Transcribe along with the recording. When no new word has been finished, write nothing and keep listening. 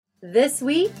This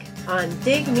week on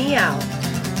Dig Me Out.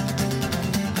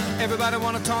 Everybody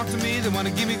wanna talk to me, they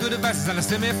wanna give me good advice and I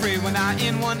set me free. When I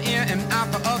in one ear and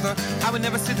out the other, I would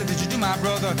never sit there, did you do my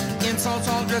brother? Insults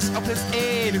all dressed up as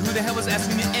aid, who the hell was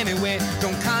asking me anyway?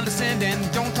 Don't condescend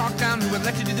and don't talk down, who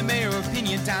elected you the mayor of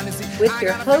Opinion Town? With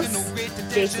your hosts,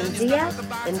 Jason Diaz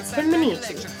and Tim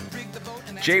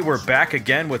Minichi. Jay, we're back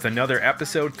again with another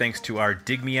episode thanks to our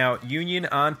Dig Me Out Union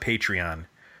on Patreon.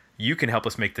 You can help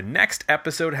us make the next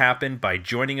episode happen by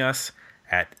joining us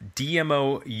at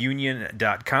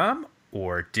dmounion.com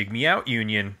or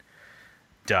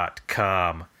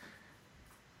digmeoutunion.com.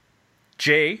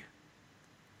 Jay,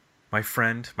 my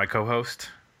friend, my co-host.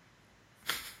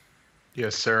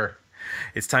 Yes, sir.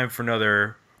 It's time for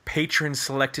another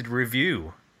patron-selected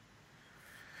review.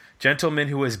 Gentleman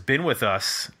who has been with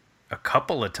us a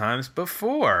couple of times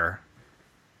before.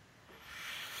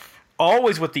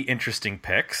 Always with the interesting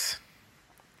picks.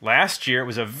 Last year, it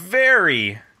was a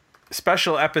very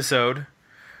special episode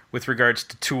with regards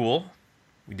to Tool.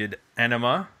 We did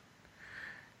Enema.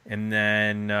 And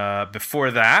then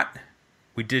before that,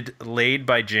 we did Laid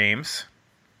by James.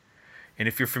 And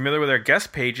if you're familiar with our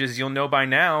guest pages, you'll know by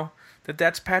now that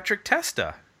that's Patrick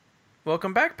Testa.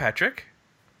 Welcome back, Patrick.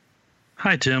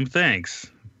 Hi, Tim.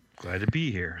 Thanks. Glad to be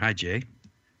here. Hi, Jay.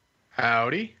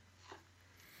 Howdy.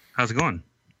 How's it going?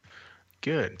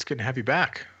 Good. It's good to have you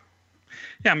back.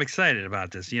 Yeah, I'm excited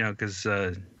about this, because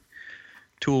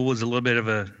Tool was a little bit of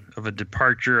a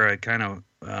departure. I kind of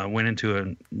went into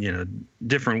a,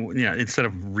 different, instead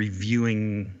of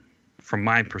reviewing from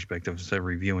my perspective, instead of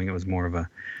reviewing, it was more of a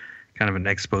kind of an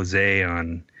expose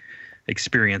on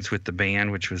experience with the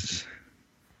band, which was,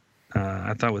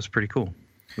 I thought was pretty cool.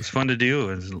 It was fun to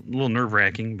do. It was a little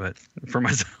nerve-wracking, but for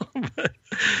myself,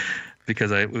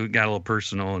 because we got a little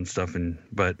personal and stuff.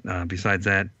 But besides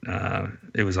that,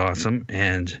 it was awesome.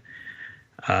 And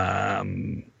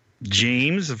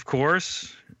James, of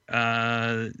course,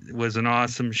 was an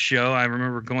awesome show. I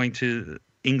remember going to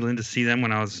England to see them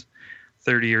when I was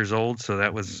 30 years old. So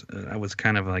that was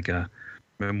kind of like a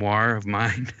memoir of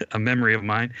mine, a memory of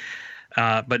mine.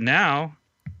 But now,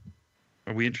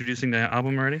 are we introducing the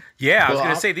album already? Yeah, I was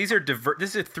going to say these are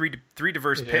this is three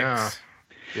diverse picks.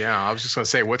 Yeah, I was just going to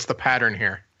say, what's the pattern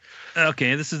here?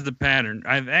 Okay, this is the pattern.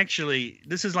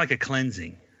 This is like a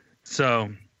cleansing.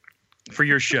 So, for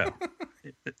your show,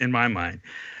 in my mind.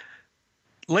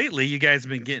 Lately, you guys have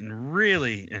been getting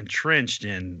really entrenched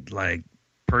in like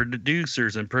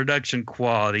producers and production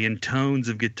quality and tones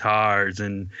of guitars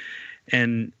and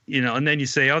then you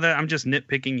say, I'm just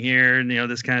nitpicking here and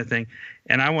this kind of thing.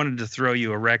 And I wanted to throw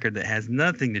you a record that has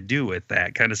nothing to do with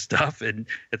that kind of stuff. And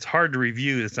it's hard to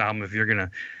review this album if you're going to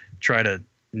try to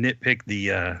nitpick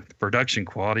the production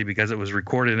quality, because it was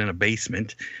recorded in a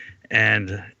basement.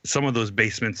 And some of those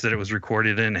basements that it was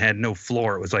recorded in had no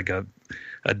floor. It was like a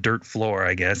dirt floor,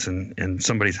 I guess, in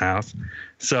somebody's house.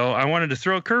 So I wanted to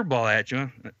throw a curveball at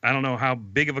you. I don't know how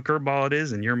big of a curveball it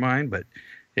is in your mind, but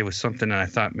it was something that I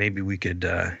thought maybe we could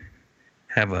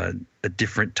have a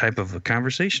different type of a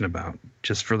conversation about,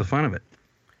 just for the fun of it.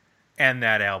 And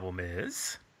that album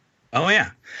is? Oh,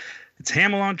 yeah. It's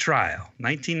Hamell on Trial,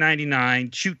 1999,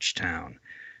 Choochtown,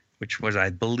 which was, I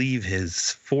believe,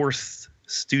 his fourth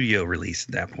studio release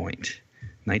at that point,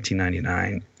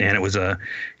 1999. And it was a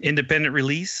independent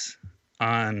release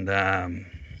on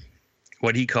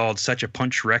what he called Such a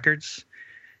Punch Records.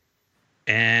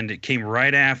 And it came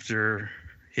right after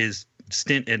his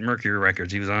stint at Mercury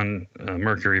Records. He was on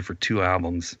Mercury for 2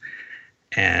 albums,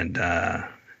 and that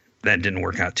didn't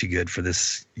work out too good for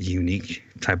this unique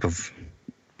type of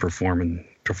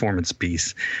performance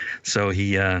piece. So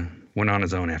he went on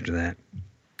his own after that.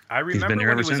 I remember when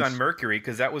he was on Mercury,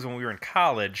 because that was when we were in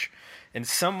college, and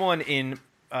someone in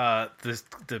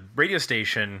the radio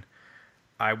station,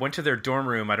 I went to their dorm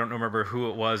room. I don't remember who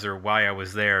it was or why I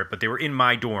was there, but they were in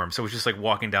my dorm, so it was just like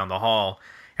walking down the hall.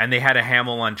 And they had a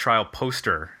Hamell on Trial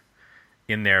poster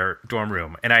in their dorm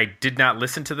room. And I did not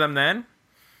listen to them then.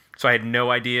 So I had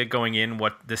no idea going in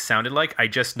what this sounded like. I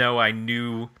just know I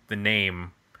knew the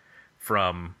name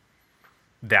from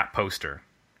that poster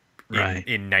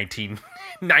in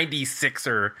 1996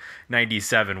 or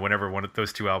 97, whenever one of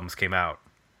those 2 albums came out.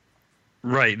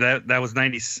 Right. That was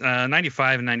 95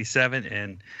 and 97.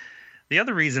 And the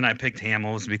other reason I picked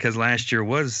Hamell was because last year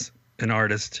was an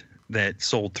artist that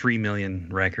sold 3 million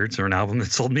records, or an album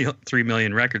that sold me 3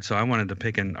 million records. So I wanted to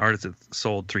pick an artist that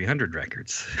sold 300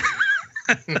 records.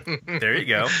 There you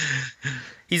go.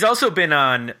 He's also been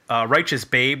on Righteous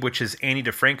Babe, which is Annie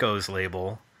DeFranco's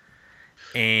label,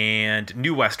 and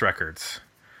New West Records,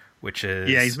 which is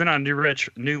he's been on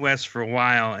New West for a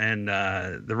while, and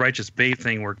the Righteous Babe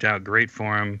thing worked out great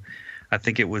for him. I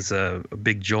think it was a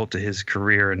big jolt to his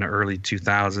career in the early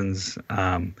 2000s,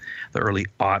 the early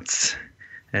aughts,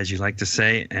 as you like to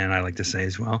say, and I like to say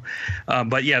as well.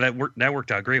 But yeah, that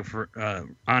worked out great for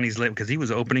Ani's label, because he was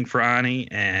opening for Ani,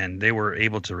 and they were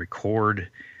able to record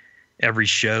every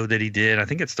show that he did. I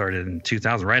think it started in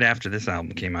 2000, right after this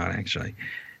album came out, actually.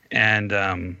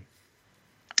 And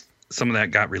some of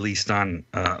that got released on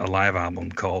a live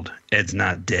album called Ed's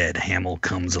Not Dead, Hamell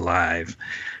Comes Alive,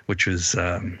 which was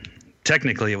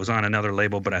technically it was on another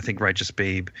label, but I think Righteous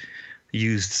Babe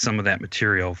used some of that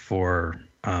material for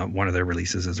one of their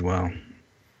releases as well.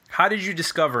 How did you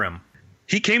discover him?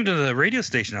 He came to the radio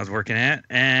station I was working at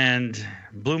and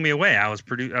blew me away. I was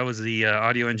the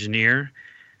audio engineer,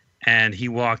 and he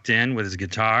walked in with his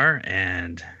guitar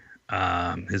and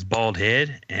his bald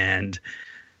head and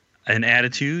an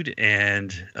attitude,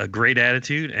 and a great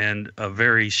attitude, and a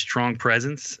very strong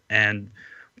presence, and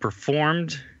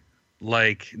performed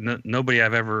like nobody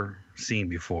I've ever seen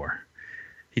before.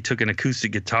 He took an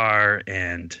acoustic guitar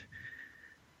and,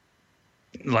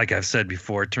 like I've said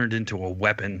before, it turned into a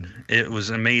weapon. It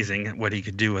was amazing what he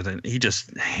could do with it. He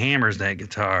just hammers that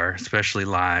guitar, especially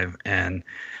live, and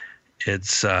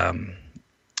it's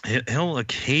he'll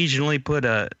occasionally put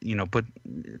an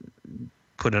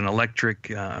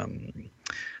electric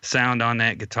sound on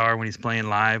that guitar when he's playing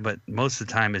live, but most of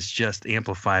the time it's just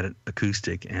amplified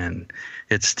acoustic, and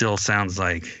it still sounds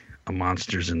like a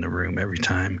monster's in the room every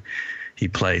time he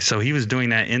plays. So he was doing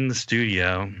that in the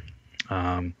studio,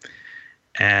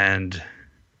 and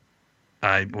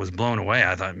I was blown away.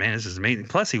 I thought, man, this is amazing.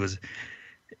 Plus he was,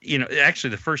 actually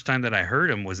the first time that I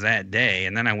heard him was that day,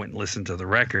 and then I went and listened to the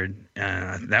record.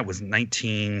 That was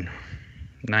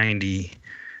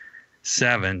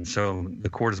 1997. So The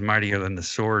Chord is Mightier Than the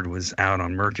Sword was out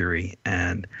on Mercury,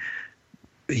 and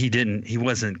he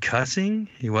wasn't cussing.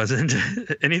 He wasn't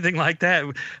anything like that.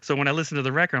 So when I listened to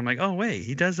the record, I'm like, oh wait,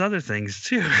 he does other things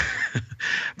too.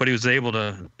 But he was able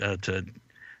to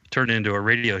turn it into a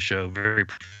radio show very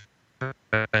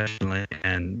professionally,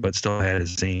 but still had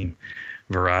his same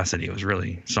veracity. It was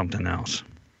really something else.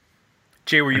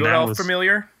 Jay, were you at all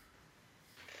familiar?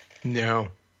 No.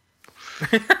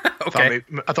 Okay.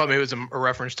 I thought maybe it was a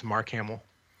reference to Mark Hamill.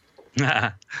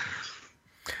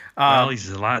 Well, he's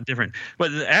a lot different.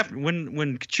 But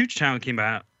when Choochtown came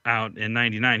out in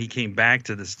 '99, he came back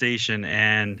to the station,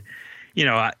 and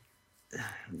I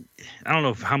don't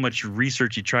know how much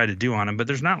research he tried to do on him, but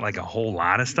there's not like a whole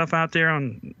lot of stuff out there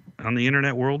on the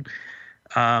internet world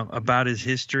about his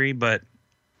history. But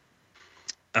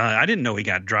I didn't know he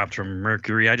got dropped from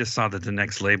Mercury. I just saw that the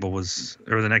next album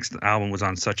was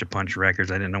on Such a Punch Records.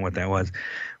 I didn't know what that was.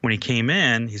 When he came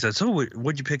in, he said, "So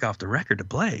what'd you pick off the record to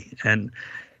play?" And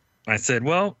I said,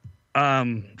 "Well,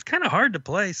 it's kind of hard to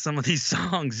play some of these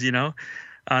songs, not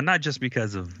just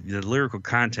because of the lyrical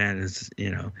content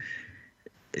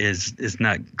is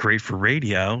not great for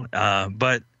radio,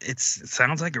 but it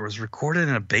sounds like it was recorded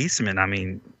in a basement. I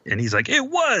mean," and he's like, "It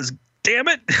was, damn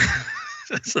it."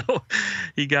 So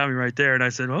he got me right there, and I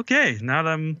said, "Okay, now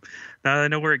that I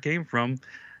know where it came from,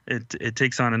 it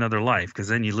takes on another life." Because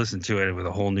then you listen to it with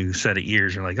a whole new set of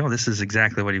ears. You're like, "Oh, this is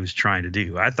exactly what he was trying to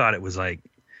do." I thought it was like,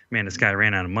 man, this guy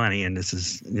ran out of money, and this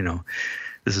is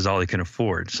all he can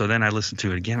afford. So then I listened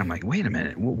to it again. I'm like, wait a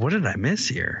minute, what did I miss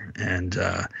here? And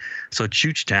so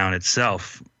Choochtown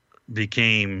itself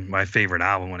became my favorite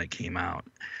album when it came out.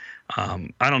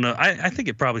 I don't know. I think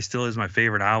it probably still is my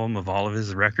favorite album of all of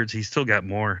his records. He's still got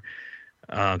more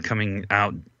coming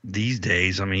out these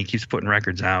days. I mean, he keeps putting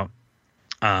records out,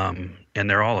 and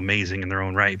they're all amazing in their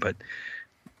own right. But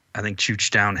I think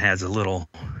Choochtown has a little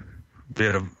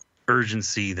bit of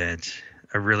urgency that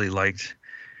I really liked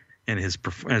in his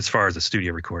as far as the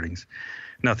studio recordings.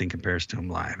 Nothing compares to him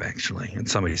live, actually. And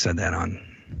somebody said that on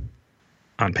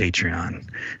Patreon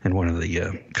in one of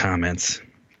the comments.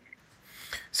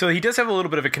 So he does have a little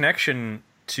bit of a connection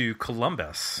to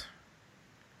Columbus.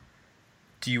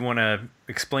 Do you want to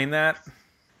explain that?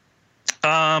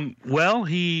 Well, are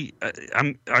you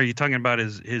talking about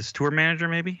his tour manager,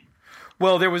 maybe?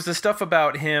 Well, there was the stuff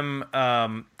about him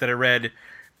that I read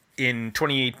in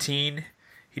 2018.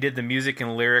 He did the music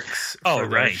and lyrics for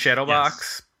the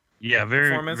Shadowbox. Yes. Yeah,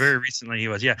 very recently he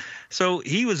was. Yeah. So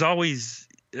he was always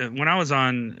when I was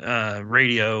on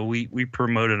radio, we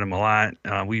promoted him a lot.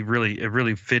 It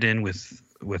really fit in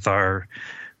with our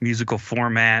musical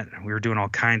format. We were doing all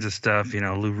kinds of stuff,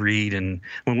 Lou Reed, and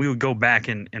when we would go back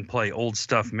and play old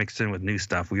stuff mixed in with new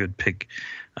stuff, we would pick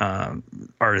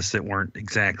artists that weren't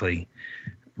exactly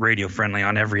radio friendly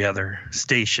on every other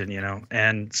station,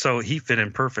 and so he fit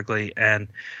in perfectly. And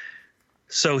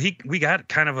so we got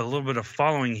kind of a little bit of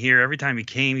following here. Every time he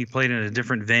came, he played in a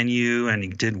different venue and he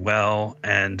did well.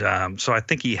 And so I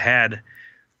think he had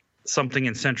something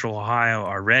in Central Ohio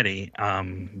already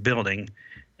building.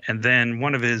 And then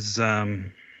one of his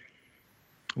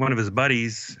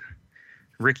buddies,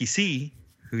 Ricky C.,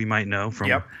 who you might know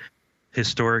from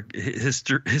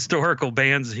historical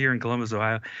bands here in Columbus,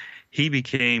 Ohio, he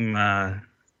became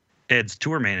Ed's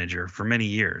tour manager for many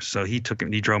years. So he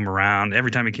drove him around.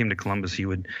 Every time he came to Columbus, he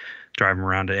would drive him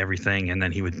around to everything, and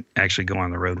then he would actually go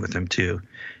on the road with him too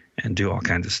and do all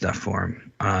kinds of stuff for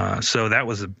him. So that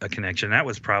was a connection. That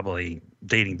was probably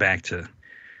dating back to,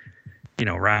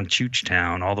 around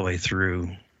Choochtown all the way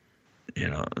through,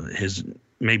 his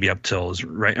maybe up till his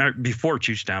before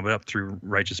Choochtown, but up through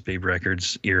Righteous Babe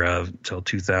Records era till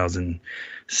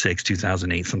 2006,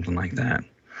 2008, something like that.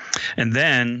 And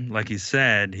then, like you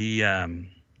said, he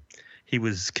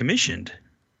was commissioned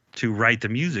to write the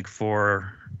music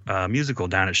for a musical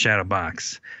down at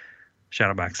Shadowbox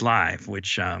Live,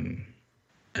 which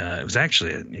it was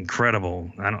actually an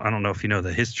incredible. I don't know if you know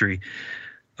the history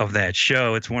of that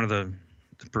show. It's one of the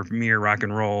premier rock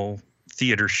and roll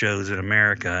theater shows in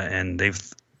America, and they've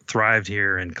thrived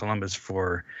here in Columbus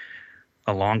for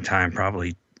a long time,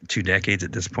 probably 2 decades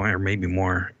at this point, or maybe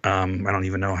more. I don't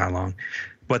even know how long.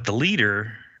 But the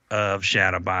leader of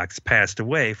Shadowbox passed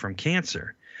away from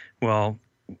cancer. Well,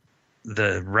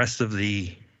 the rest of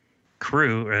the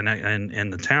crew and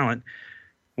the talent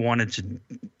wanted to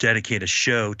dedicate a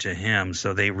show to him,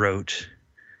 so they wrote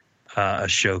a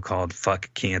show called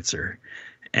Fuck Cancer,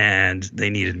 and they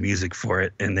needed music for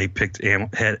it, and they picked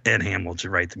Ed Hamell to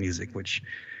write the music, which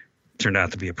turned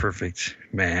out to be a perfect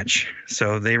match.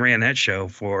 So they ran that show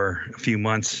for a few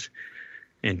months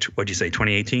in, what'd you say,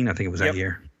 2018? I think it was that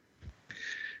year.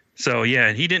 So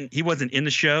yeah, he wasn't in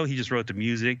the show. He just wrote the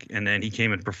music, and then he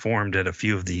came and performed at a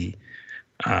few of the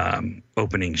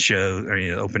opening shows or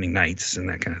opening nights and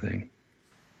that kind of thing.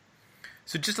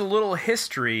 So just a little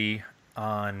history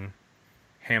on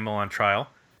Hamell on Trial.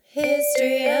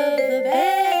 History of the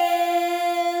band.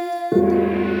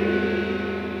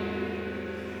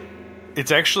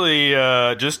 It's actually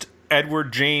just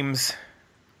Edward James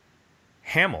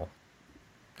Hamell.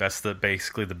 That's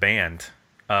basically the band.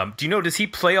 Do you know, does he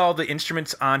play all the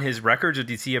instruments on his records, or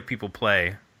does he have people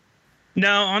play?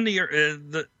 No, on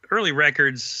the early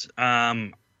records,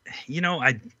 I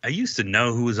used to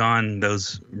know who was on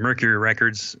those Mercury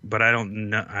records, but I don't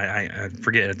know. I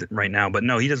forget it right now. But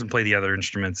no, he doesn't play the other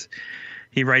instruments.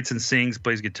 He writes and sings,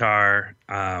 plays guitar.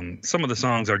 Some of the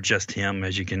songs are just him,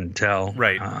 as you can tell.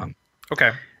 Right.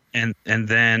 Okay. And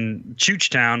then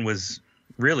Choochtown was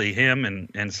really him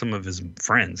and some of his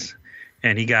friends.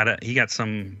 And he got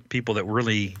some people that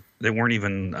weren't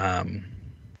even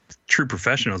true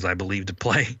professionals, I believe, to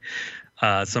play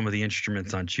some of the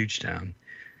instruments on Choochtown.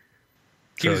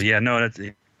 So he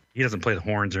doesn't play the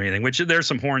horns or anything. Which there's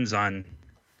some horns on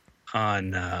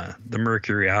the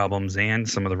Mercury albums and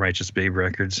some of the Righteous Babe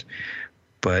records.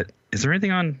 But is there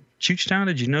anything on Choochtown?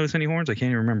 Did you notice any horns? I can't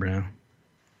even remember now.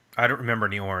 I don't remember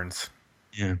any horns.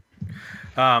 Yeah.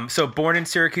 So born in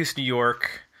Syracuse, New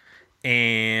York.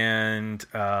 And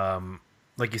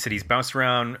like you said, he's bounced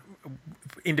around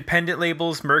independent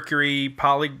labels, Mercury,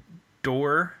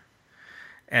 Polydor,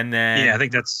 and then I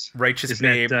think that's Righteous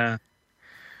Babe. I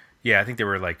think they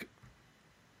were like.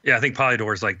 Yeah, I think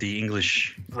Polydor is like the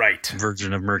English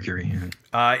version of Mercury.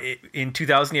 In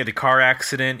 2000, he had a car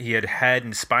accident. He had head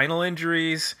and spinal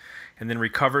injuries, and then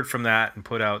recovered from that and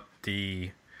put out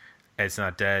the "Ed's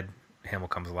Not Dead, Hamell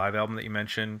Comes Alive" album that you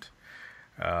mentioned.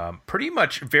 Pretty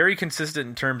much very consistent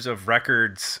in terms of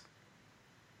records.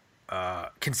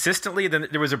 Consistently, then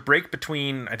there was a break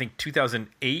between, I think,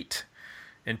 2008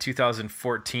 and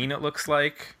 2014, it looks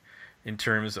like, in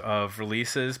terms of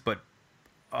releases. But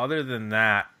other than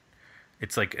that,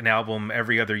 it's like an album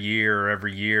every other year or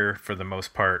every year for the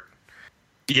most part.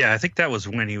 Yeah, I think that was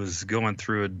when he was going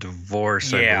through a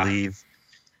divorce, I believe.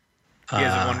 He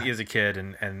has a kid,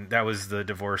 and that was the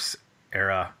divorce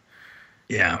era.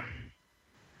 Yeah.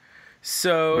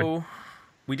 So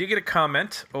we did get a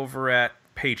comment over at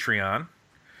Patreon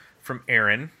from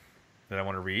Aaron that I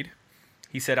want to read.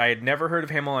 He said, I had never heard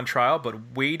of Hamell on Trial,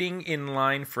 but waiting in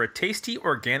line for a tasty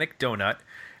organic donut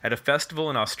at a festival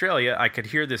in Australia, I could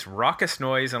hear this raucous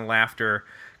noise and laughter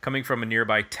coming from a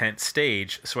nearby tent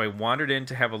stage, so I wandered in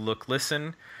to have a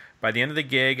listen. By the end of the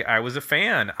gig, I was a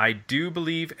fan. I do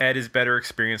believe Ed is better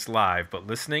experienced live, but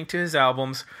listening to his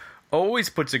albums always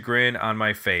puts a grin on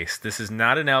my face. This is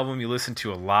not an album you listen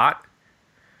to a lot.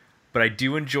 but I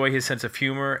do enjoy his sense of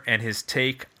humor and his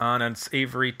take on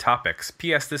unsavory topics.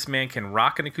 P.S. This man can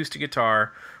rock an acoustic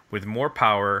guitar with more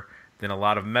power than a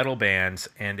lot of metal bands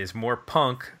and is more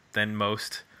punk than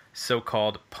most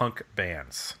so-called punk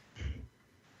bands.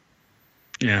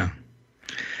 Yeah.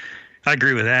 I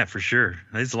agree with that for sure.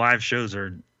 His live shows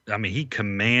are, I mean, he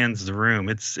commands the room.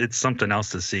 It's something else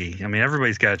to see. I mean,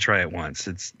 everybody's got to try it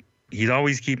once. He's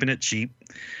always keeping it cheap.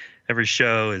 Every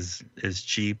show is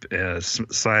cheap. The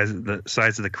size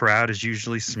of the crowd is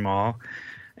usually small,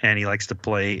 and he likes to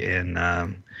play in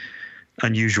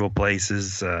unusual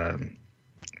places,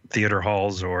 theater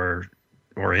halls, or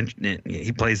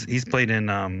he's played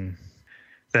in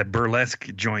that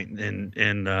burlesque joint in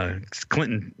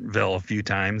Clintonville a few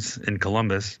times in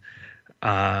Columbus,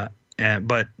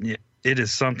 but it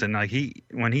is something like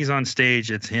when he's on stage,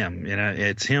 it's him.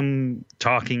 It's him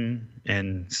talking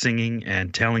and singing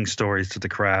and telling stories to the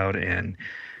crowd, and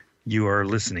you are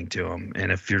listening to him.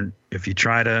 And if you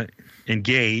try to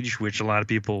engage, which a lot of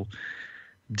people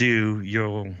do,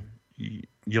 you'll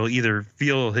either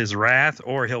feel his wrath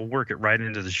or he'll work it right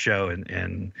into the show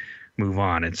and move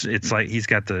on. It's like he's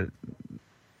got the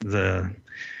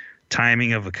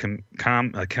timing of a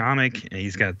comic, and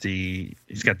he's got the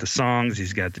songs,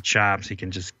 he's got the chops. He can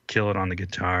just kill it on the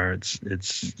guitar.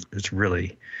 It's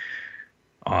really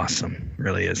awesome.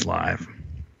 Really is live.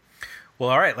 Well,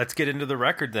 all right, let's get into the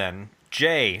record then.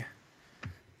 Jay,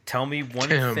 tell me one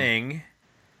thing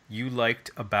you liked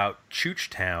about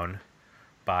Choochtown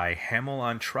by Hamell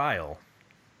on Trial.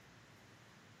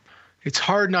 It's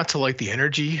hard not to like the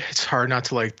energy. It's hard not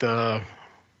to like the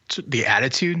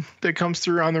attitude that comes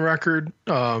through on the record.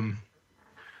 The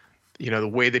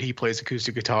way that he plays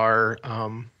acoustic guitar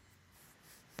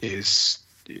is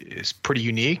pretty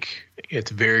unique.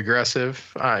 It's very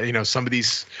aggressive. Some of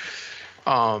these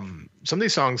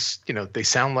songs, they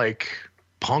sound like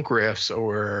punk riffs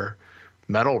or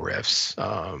metal riffs,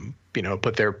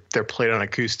 but they're played on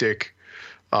acoustic,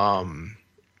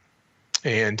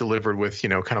 and delivered with,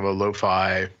 kind of a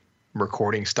lo-fi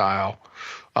recording style.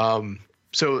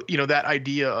 So, that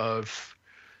idea of,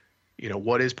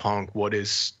 what is punk, what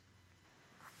is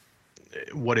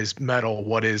metal,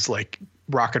 what is like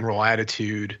rock and roll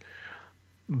attitude,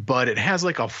 but it has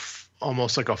like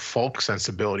almost like a folk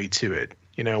sensibility to it,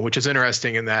 which is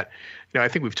interesting in that, I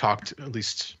think we've talked, at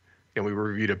least, we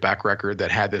reviewed a back record that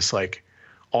had this like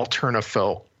alternative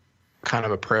folk kind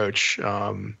of approach.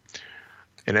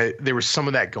 And there was some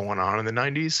of that going on in the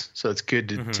 90s. So it's good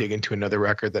to dig into another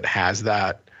record that has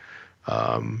that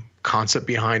concept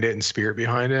behind it and spirit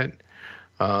behind it.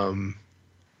 I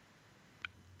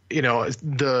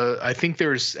think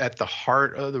there's, at the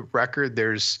heart of the record,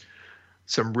 there's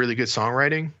some really good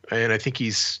songwriting. And I think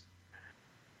he's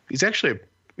actually,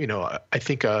 I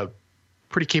think a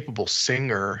pretty capable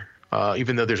singer.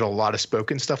 Even though there's a lot of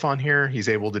spoken stuff on here, he's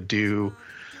able to do,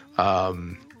 a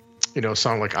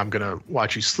song like I'm Gonna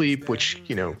Watch You Sleep, which,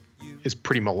 is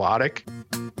pretty melodic.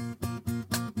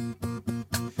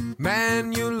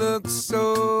 Man, you look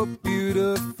so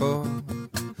beautiful.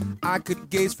 I could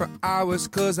gaze for hours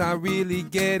 'cause I really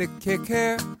get a kick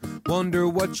here. Wonder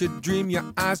what you dream, your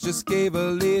eyes just gave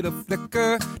a little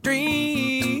flicker.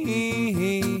 Dream,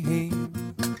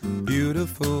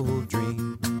 beautiful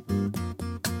dream.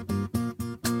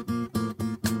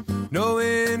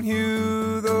 Knowing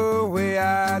you the way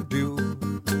I do,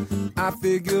 I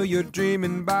figure you're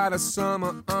dreaming about a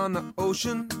summer on the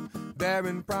ocean. There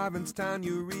in Provincetown,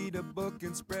 you read a book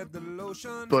and spread the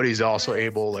lotion. But he's also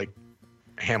able, like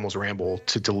Hamell's Ramble,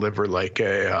 to deliver like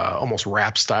a almost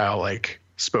rap style, like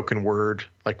spoken word,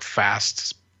 like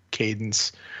fast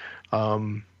cadence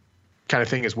kind of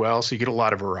thing as well. So you get a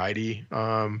lot of variety,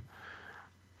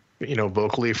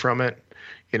 vocally from it.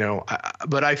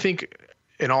 But I think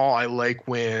in all, I like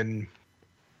when,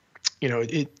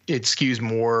 it skews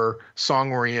more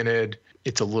song oriented.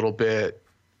 It's a little bit,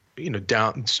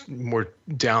 more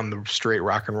down the straight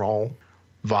rock and roll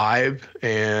vibe.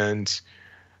 And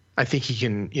I think he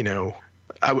can,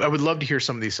 I would love to hear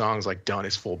some of these songs like done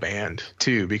as full band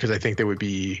too, because I think I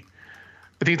think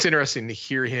it's interesting to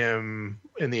hear him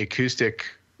in the acoustic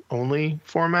only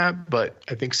format, but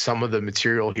I think some of the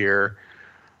material here,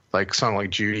 like a song like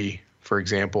Judy, for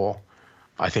example,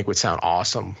 I think would sound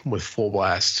awesome with full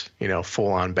blast,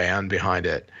 full on band behind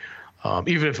it.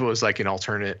 Even if it was like an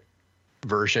alternate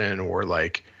version or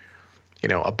like,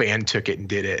 a band took it and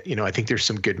did it, I think there's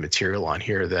some good material on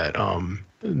here that,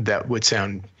 that would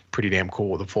sound pretty damn cool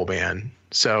with a full band.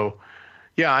 So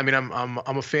yeah, I mean, I'm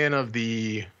a fan of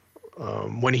the,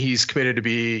 when he's committed to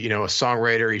be, a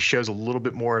songwriter, he shows a little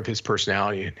bit more of his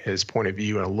personality and his point of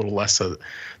view and a little less of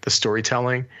the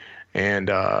storytelling. And,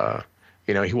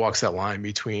 he walks that line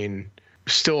between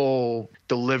still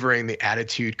delivering the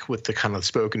attitude with the kind of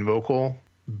spoken vocal,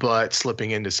 but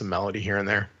slipping into some melody here and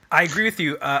there. I agree with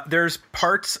you. There's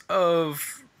parts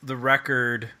of the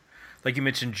record, like you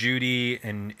mentioned, Judy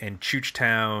and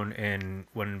Choochtown and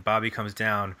When Bobby Comes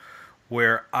Down,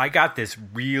 where I got this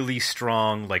really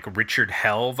strong, like, Richard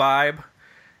Hell vibe.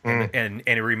 And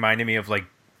it reminded me of, like,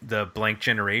 the Blank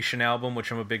Generation album,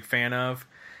 which I'm a big fan of.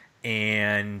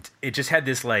 And it just had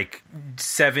this, like,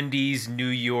 70s New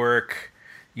York,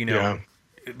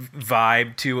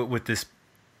 vibe to it, with this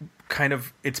kind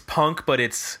of, it's punk, but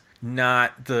it's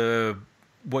not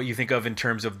what you think of in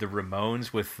terms of the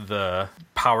Ramones with the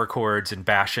power chords and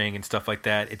bashing and stuff like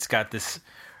that. It's got this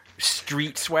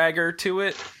street swagger to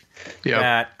it.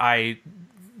 Yep.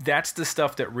 That's the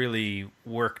stuff that really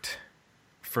worked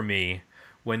for me,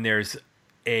 when there's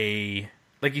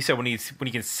like you said, when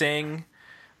he can sing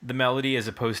the melody as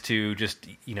opposed to just,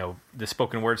 the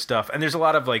spoken word stuff. And there's a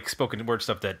lot of, like, spoken word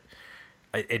stuff that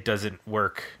it doesn't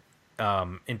work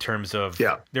in terms of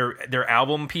their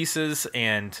album pieces,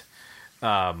 and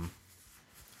it's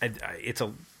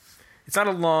not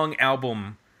a long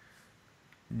album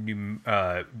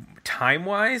time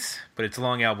wise, but it's a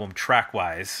long album track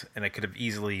wise, and I could have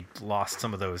easily lost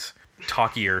some of those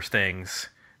talkier things.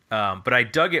 But I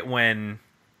dug it when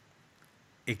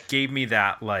it gave me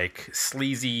that, like,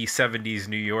 sleazy 70s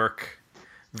New York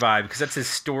vibe, because that's his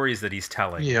stories that he's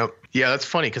telling. Yep. Yeah, that's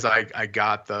funny, because I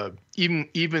got the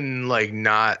even like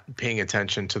not paying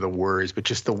attention to the words, but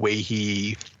just the way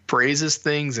he phrases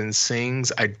things and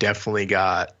sings, I definitely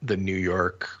got the New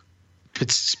York,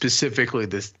 specifically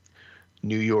this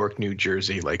New York, New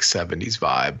Jersey, like 70s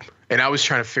vibe. And I was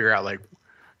trying to figure out, like,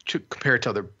 to compare it to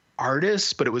other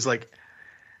artists, but it was like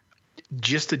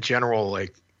just a general,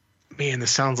 like, man,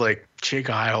 this sounds like Jake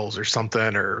Isles or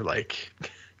something, or like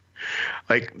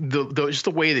just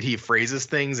the way that he phrases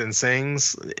things and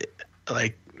sings,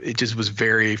 like, it just was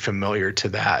very familiar to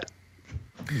that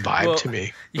vibe to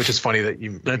me, which is funny that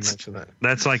you mentioned that.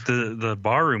 That's like the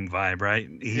barroom vibe, right?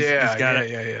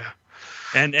 Yeah.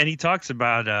 And he talks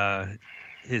about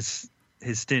his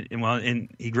stint. Well,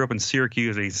 he grew up in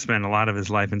Syracuse. He spent a lot of his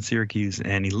life in Syracuse,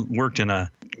 and he worked in a,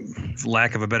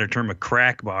 lack of a better term, a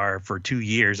crack bar for 2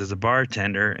 years as a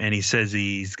bartender. And he says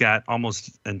he's got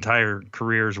almost entire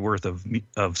career's worth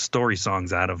of story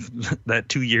songs out of that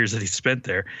 2 years that he spent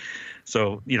there.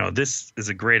 So, this is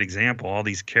a great example. All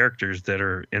these characters that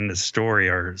are in the story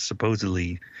are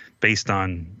supposedly based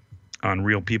on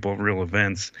real people, real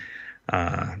events,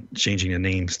 changing the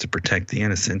names to protect the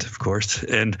innocent, of course.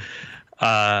 And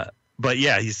but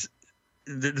yeah,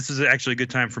 this is actually a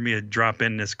good time for me to drop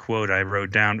in this quote I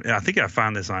wrote down. I think I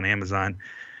found this on Amazon.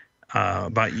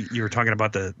 About, you were talking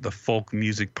about the folk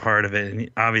music part of it, and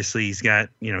obviously he's got,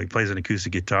 he plays an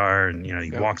acoustic guitar, and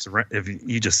he walks around. If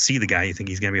you just see the guy, you think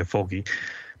he's gonna be a folkie.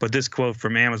 But this quote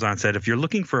from Amazon said, "If you're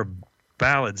looking for a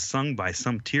ballad sung by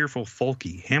some tearful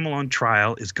folkie, Hamell on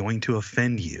Trial is going to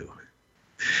offend you."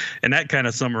 And that kind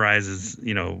of summarizes,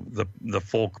 the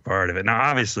folk part of it. Now,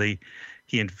 obviously,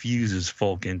 he infuses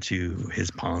folk into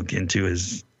his punk, into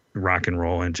his rock and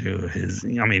roll, into his.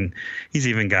 He's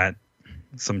even got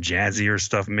some jazzier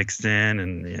stuff mixed in,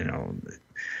 and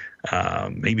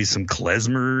maybe some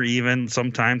klezmer even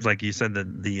sometimes, like you said,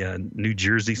 the New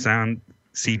Jersey sound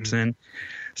seeps in.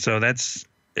 So that's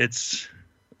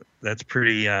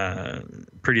pretty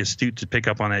astute to pick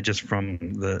up on that just from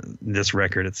this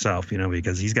record itself,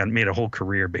 because he's made a whole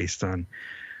career based on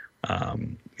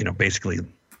basically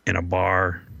in a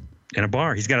bar.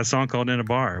 He's got a song called "In a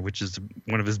Bar," which is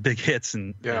one of his big hits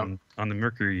on the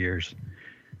Mercury years.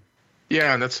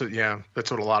 Yeah, and that's what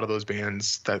a lot of those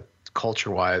bands, that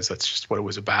culture-wise, that's just what it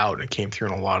was about. And it came through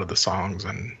in a lot of the songs,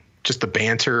 and just the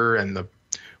banter and the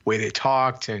way they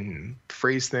talked and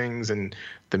phrased things and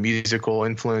the musical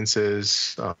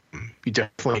influences. You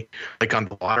definitely, like on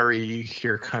The Lottery, you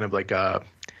hear kind of like a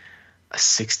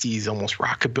 60s almost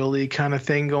rockabilly kind of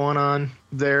thing going on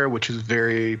there, which is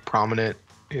very prominent,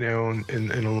 in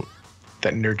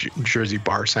that New Jersey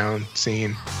bar sound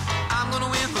scene. I'm gonna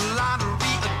win the lottery,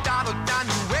 a dollar down,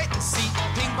 you wait and see.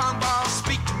 Ping pong balls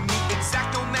speak to me,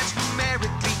 exacto match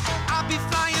numerically. I'll be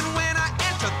flying when I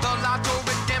enter the Lotto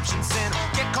Redemption Center.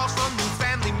 Get calls from new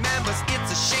family members,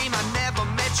 it's a shame I never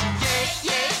met you. Yeah.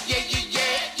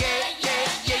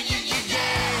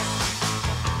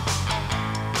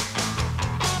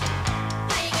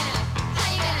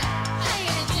 How you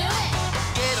gonna do it?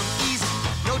 Get 'em easy,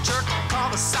 no jerk,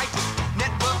 call a psychic.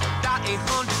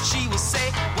 Network.800, she will say,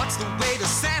 what's the way to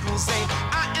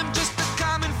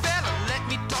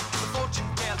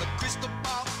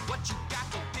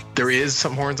There is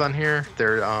some horns on here.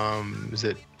 There, is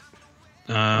it?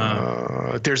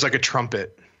 There's like a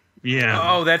trumpet. Yeah.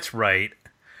 Oh, that's right.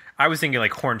 I was thinking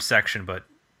like horn section, but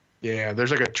yeah, there's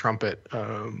like a trumpet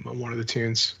on one of the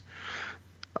tunes.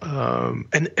 And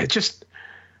it just,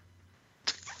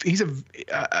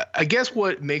 I guess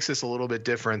what makes this a little bit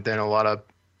different than a lot of,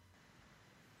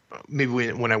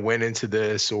 maybe when I went into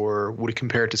this or would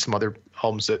compare it to some other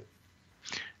albums that,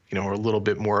 you know, are a little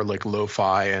bit more like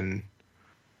lo-fi and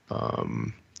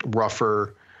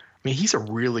rougher. I mean, he's a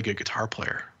really good guitar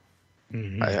player.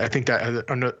 Mm-hmm. I think that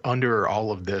under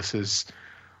all of this is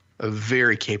a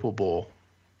very capable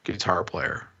guitar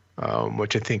player,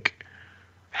 which I think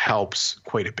helps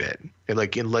quite a bit.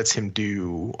 It lets him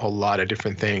do a lot of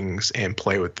different things and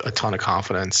play with a ton of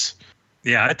confidence.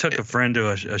 Yeah, I took a friend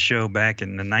to a show back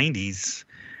in the 90s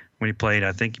when he played,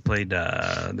 I think he played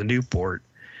the Newport.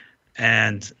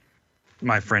 And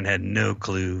my friend had no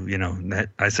clue, you know.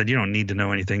 I said, you don't need to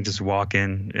know anything. Just walk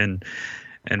in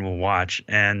and we'll watch.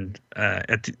 And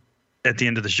at the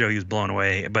end of the show, he was blown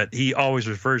away. But he always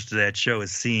refers to that show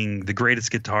as seeing the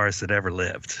greatest guitarist that ever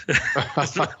lived.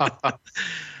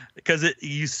 Because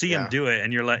you see him do it,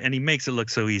 and you're like, and he makes it look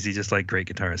so easy, just like great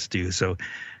guitarists do. So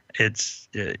it's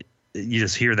you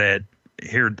just hear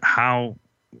how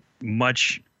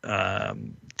much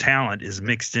talent is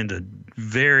mixed into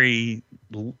very,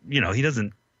 you know, he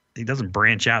doesn't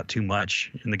branch out too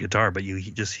much in the guitar, but you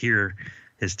just hear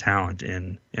his talent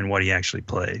in what he actually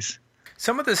plays.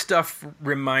 Some of this stuff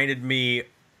reminded me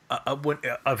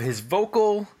of his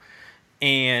vocal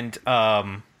and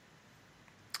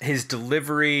his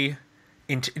delivery.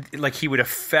 Like he would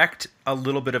affect a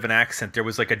little bit of an accent. There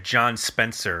was like a John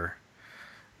Spencer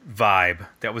vibe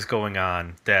that was going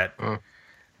on. That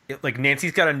like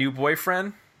Nancy's Got a New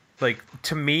Boyfriend. Like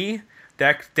to me,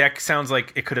 that sounds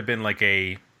like it could have been like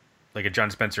a John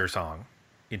Spencer song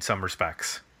in some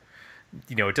respects.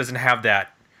 You know, it doesn't have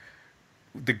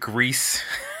the grease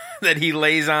that he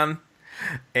lays on,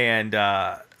 and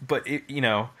but it, you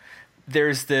know,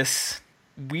 there's this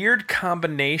weird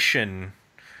combination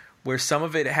where some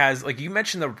of it has, like you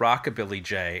mentioned, the rockabilly,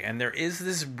 Jay, and there is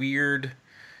this weird,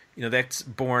 you know, that's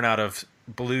born out of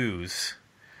blues,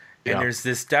 and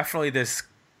there's definitely this.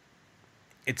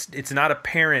 It's not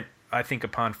apparent, I think,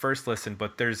 upon first listen,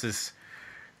 but there's this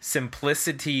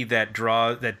simplicity that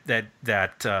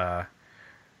that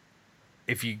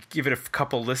if you give it a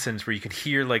couple listens, where you can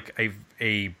hear like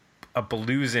a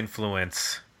blues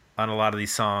influence on a lot of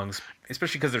these songs,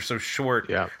 especially because they're so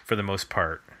short for the most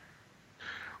part.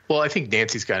 Well, I think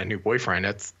Nancy's Got a New Boyfriend.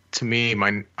 That's, to me,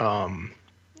 my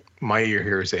ear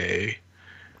hears a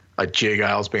Jay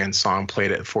Giles Band song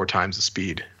played at 4 times the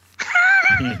speed.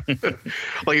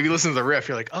 Like if you listen to the riff,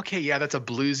 you're like, okay, yeah, that's a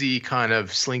bluesy kind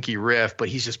of slinky riff, but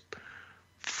he's just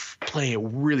playing it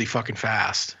really fucking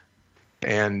fast,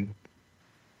 and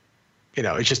you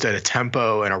know, it's just at a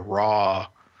tempo and a raw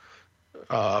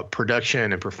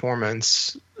production and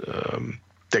performance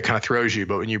that kind of throws you.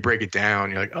 But when you break it down,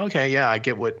 you're like, okay, yeah, I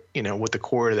get what the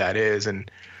core of that is.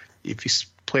 And if you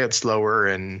play it slower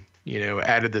and, you know,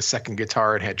 added the second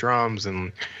guitar and had drums,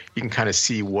 and you can kind of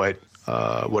see what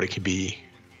it could be,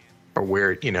 or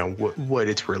where, you know, what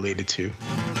it's related to.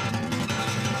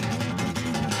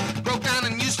 Broke down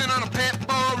in Houston on a pet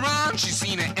ball run. She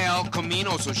seen an El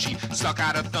Camino, so she stuck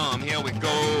out her thumb. Here we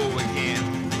go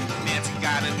again. Nancy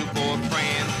got a new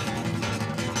boyfriend.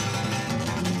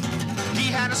 He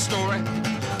had a story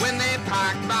when they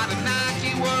parked by the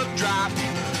Nike World Drop.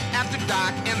 After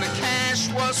dark, and the cash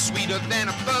was sweeter than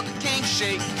a Burger King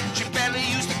shake. She barely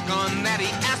used the gun that he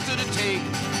asked her to take.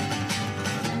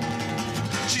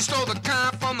 She stole the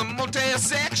car from the Motel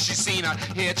 6. She seen a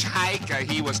hitchhiker,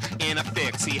 he was in a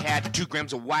fix. He had 2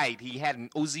 grams of white, he had an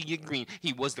Ozzy green.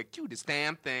 He was the cutest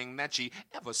damn thing that she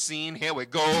ever seen. Here we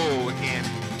go again.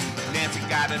 Nancy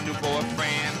got a new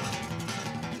boyfriend.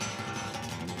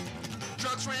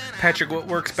 Patrick, what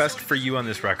works best for you on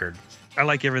this record? I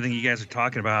like everything you guys are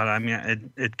talking about. I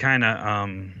mean, it kind of,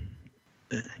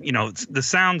 you know, the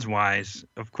sounds wise,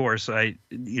 of course,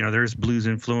 there's blues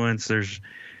influence, there's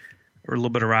a little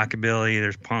bit of rockabilly,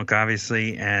 there's punk,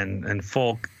 obviously, and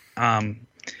folk.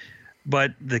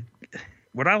 But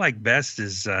what I like best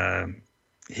is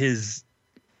his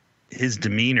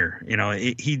demeanor. You know,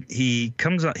 he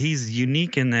comes up, he's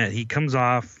unique in that he comes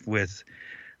off with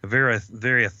a very,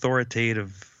 very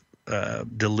authoritative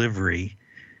delivery,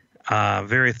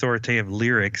 very authoritative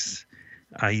lyrics.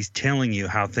 He's telling you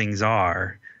how things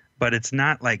are, but it's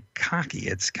not like cocky.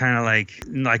 It's kind of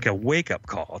like a wake-up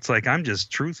call. It's like, I'm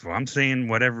just truthful. I'm saying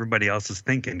what everybody else is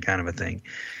thinking, kind of a thing.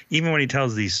 Even when he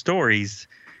tells these stories,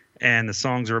 and the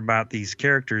songs are about these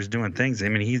characters doing things. I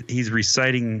mean, he's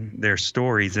reciting their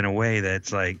stories in a way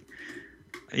that's like,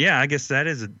 yeah, I guess that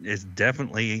is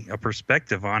definitely a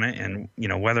perspective on it. And, you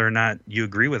know, whether or not you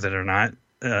agree with it or not,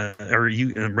 or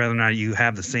whether or not you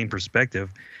have the same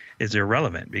perspective is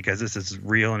irrelevant, because this is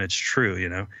real and it's true, you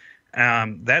know.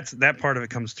 That part of it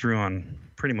comes through on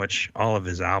pretty much all of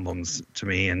his albums to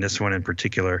me, and this one in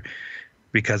particular,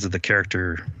 because of the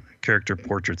character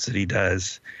portraits that he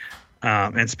does.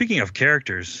 And speaking of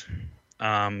characters,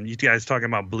 you guys talking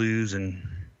about blues, and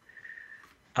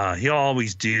he'll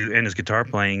always do, and his guitar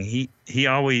playing, he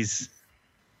always,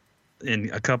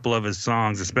 in a couple of his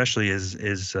songs, especially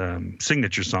his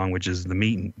signature song, which is the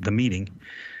meeting,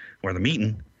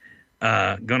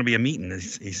 gonna be a meeting,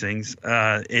 he sings.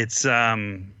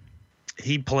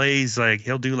 He plays, like,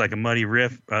 he'll do like a Muddy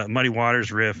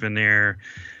Waters riff in there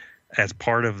as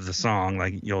part of the song.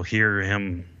 Like, you'll hear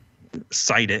him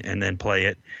cite it and then play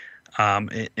it.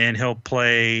 And he'll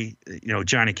play, you know,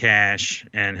 Johnny Cash,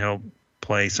 and he'll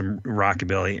play some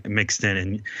rockabilly mixed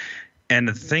in. And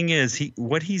the thing is,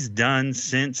 what he's done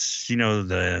since, you know,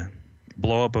 the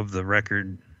blow up of the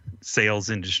record sales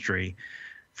industry,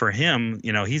 for him,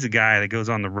 you know, he's a guy that goes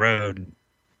on the road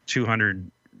 200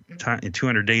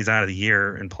 days out of the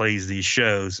year and plays these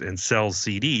shows and sells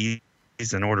CDs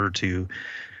in order to,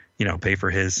 you know, pay for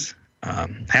his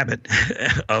habit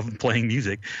of playing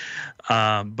music.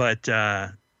 But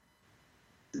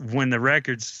when the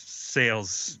record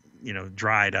sales, you know,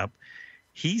 dried up,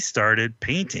 he started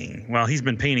painting. Well, he's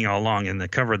been painting all along, and the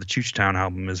cover of the Choochtown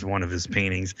album is one of his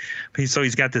paintings. So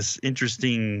he's got this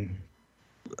interesting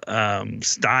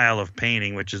style of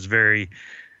painting, which is very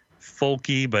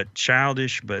folky but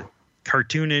childish but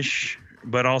cartoonish,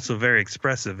 but also very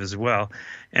expressive as well.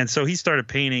 And so he started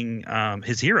painting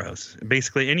his heroes.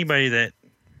 Basically, anybody that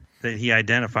he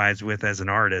identifies with as an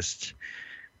artist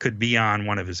could be on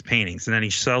one of his paintings. And then he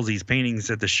sells these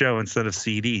paintings at the show instead of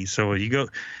CDs. So if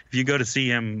you go to see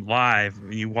him live,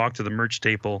 you walk to the merch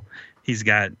table, he's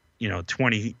got, you know,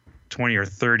 20 or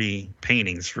 30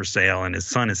 paintings for sale, and his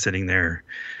son is sitting there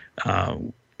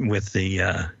with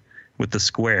the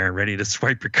square ready to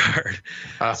swipe your card.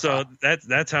 So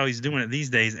that's how he's doing it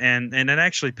these days. And it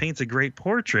actually paints a great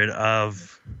portrait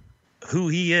of who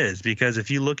he is, because if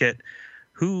you look at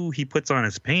who he puts on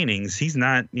his paintings, he's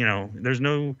not, you know, there's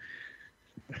no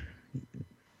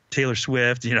Taylor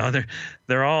Swift, you know,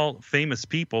 they're all famous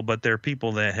people, but they're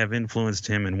people that have influenced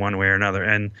him in one way or another.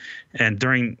 And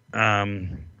during,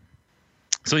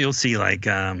 so you'll see, like,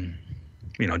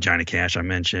 you know, Johnny Cash I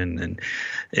mentioned, and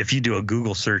if you do a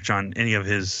Google search on any of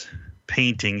his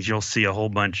paintings, you'll see a whole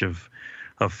bunch of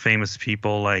famous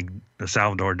people like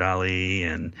Salvador Dali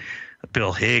and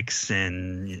Bill Hicks,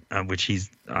 and which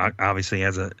he's obviously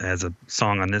has a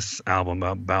song on this album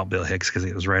about Bill Hicks, because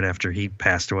it was right after he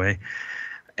passed away.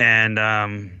 And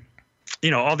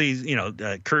you know, all these, you know,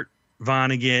 Kurt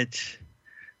Vonnegut,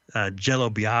 Jello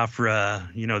Biafra,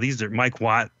 you know, these are Mike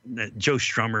Watt, Joe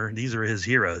Strummer, these are his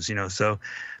heroes, you know. So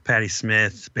Patti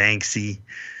Smith, Banksy.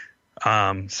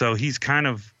 So he's kind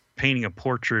of painting a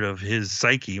portrait of his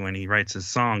psyche when he writes his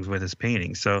songs with his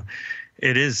paintings. So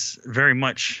it is very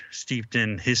much steeped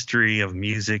in history of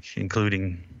music,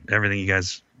 including everything you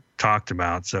guys talked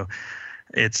about. So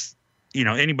it's, you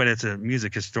know, anybody that's a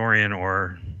music historian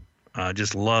or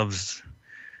just loves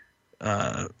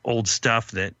old stuff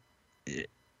that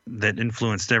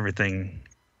influenced everything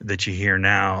that you hear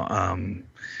now.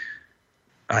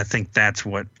 I think that's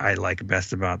what I like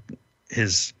best about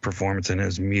his performance and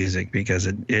his music, because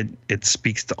it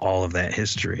speaks to all of that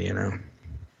history, you know.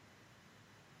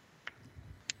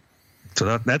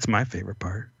 So that's my favorite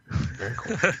part. Very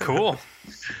cool. Cool.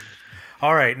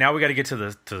 All right, now we got to get to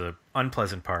the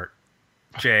unpleasant part.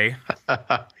 Jay.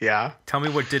 Yeah. Tell me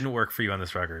what didn't work for you on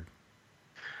this record.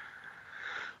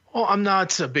 Well, I'm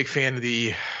not a big fan of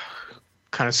the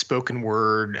kind of spoken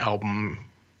word album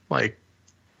like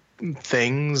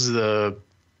things, the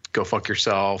go fuck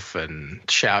yourself and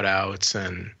shout outs,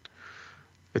 and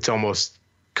it's almost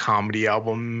comedy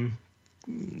album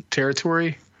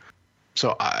territory.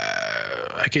 So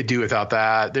I could do without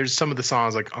that. There's some of the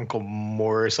songs like Uncle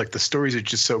Morris, like the stories are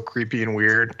just so creepy and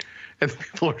weird, and the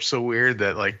people are so weird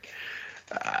that, like,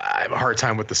 I have a hard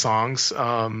time with the songs.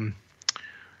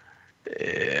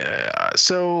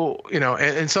 So, you know,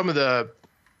 and some of the,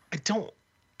 I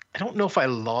don't know if I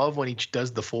love when he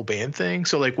does the full band thing.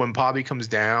 So, like, when Bobby comes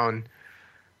down,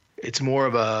 it's more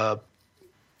of a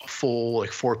full,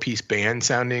 like, 4-piece band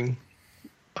sounding.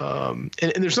 And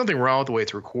there's nothing wrong with the way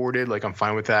it's recorded. Like, I'm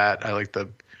fine with that. I like the,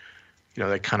 you know,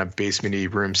 that kind of basement-y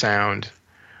room sound.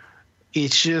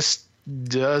 It just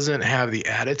doesn't have the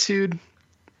attitude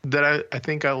that I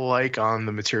think I like on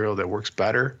the material that works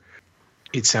better.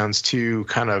 It sounds too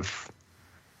kind of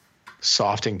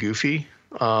soft and goofy.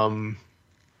 So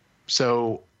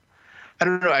I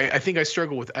don't know. I think I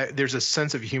struggle with. There's a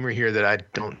sense of humor here that I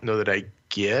don't know that I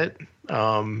get,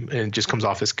 and it just comes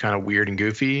off as kind of weird and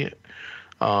goofy.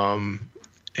 And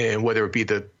whether it be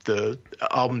the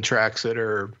album tracks that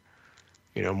are,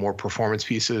 more performance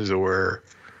pieces, or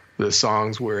the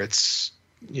songs where it's,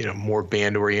 more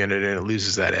band oriented and it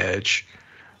loses that edge.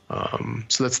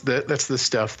 So that's the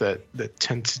stuff that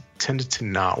tended to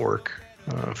not work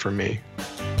for me.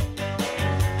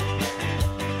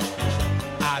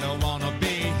 I don't wanna be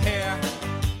here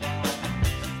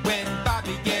when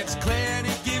Bobby gets clear and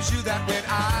he gives you that red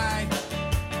eye.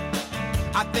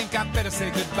 I think I better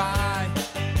say goodbye.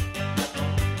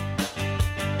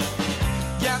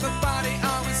 Yeah, the body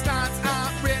always starts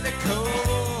out really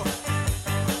cool.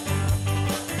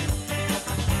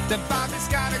 Then Bobby's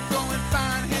gotta go and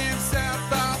find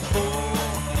himself a fool.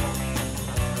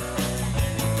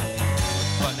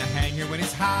 Fun to hang here when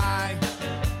he's high.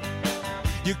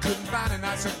 You couldn't find a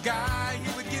nicer guy.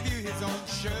 He would give you his own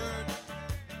shirt.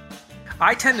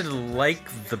 I tended to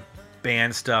like the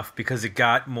band stuff because it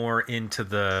got more into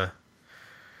the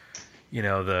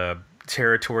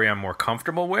territory I'm more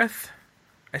comfortable with.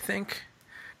 I think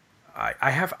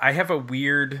I have a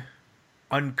weird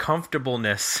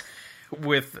uncomfortableness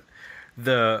with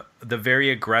the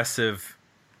very aggressive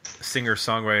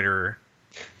singer-songwriter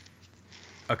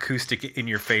acoustic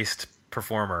in-your-face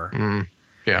performer.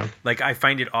 Yeah. Like, I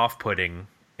find it off-putting,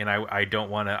 and I don't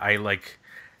want to. I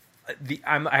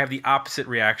have the opposite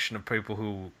reaction of people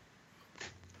who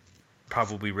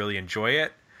probably really enjoy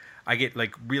it. I get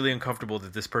really uncomfortable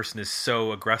that this person is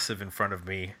so aggressive in front of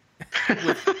me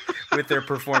with their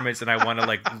performance, and I want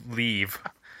to leave.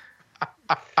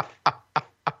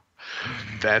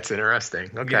 That's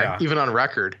interesting. Okay, yeah. Even on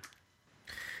record.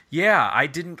 Yeah, I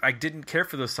didn't care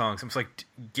for those songs. I'm just like,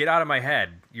 get out of my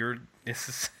head.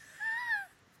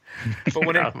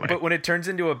 But when it turns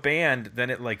into a band, then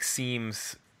it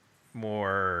seems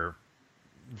more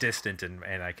distant,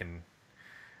 and I can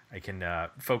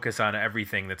focus on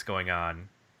everything that's going on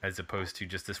as opposed to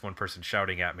just this one person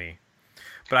shouting at me.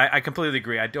 But I completely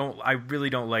agree. I really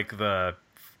don't like the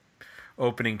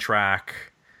opening track,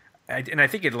 and I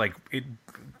think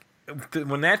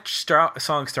when that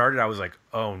song started, I was like,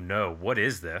 oh no, what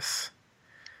is this?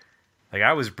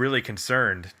 I was really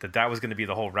concerned that was going to be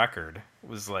the whole record. It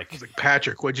was like,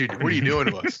 Patrick, what are you doing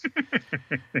to us?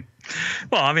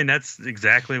 Well, I mean, that's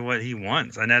exactly what he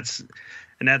wants, and that's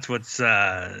what's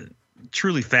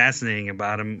truly fascinating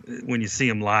about him when you see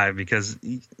him live, because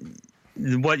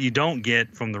what you don't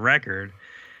get from the record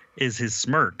is his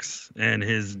smirks and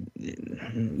his,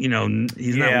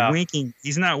 he's not winking.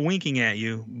 He's not winking at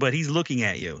you, but he's looking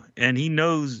at you, and he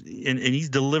knows, and he's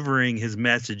delivering his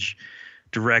message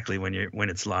directly when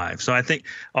it's live. So I think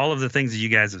all of the things that you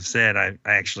guys have said, I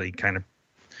actually kind of,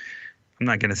 I'm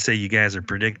not going to say you guys are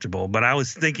predictable, but I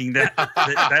was thinking that's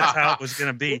how it was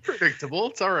going to be.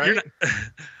 Predictable. It's all right.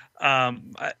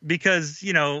 Because,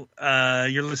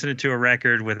 you're listening to a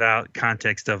record without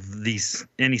context of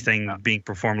anything being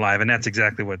performed live. And that's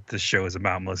exactly what this show is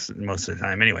about most of the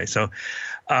time anyway. So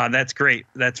that's great.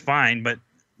 That's fine. But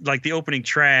the opening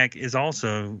track is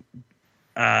also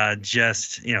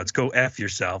just, it's Go F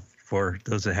Yourself for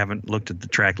those that haven't looked at the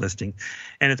track listing.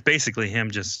 And it's basically him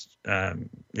just,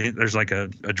 there's a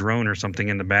drone or something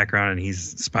in the background, and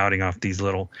he's spouting off these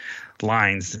little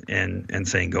lines and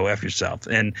saying, go F yourself.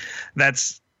 And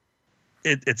that's,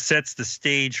 it sets the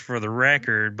stage for the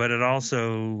record, but it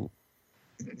also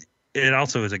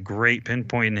is a great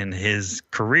pinpoint in his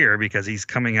career, because he's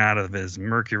coming out of his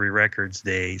Mercury Records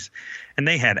days, and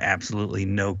they had absolutely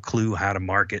no clue how to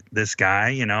market this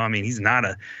guy. I mean, he's not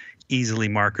a easily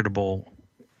marketable,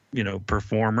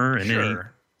 performer in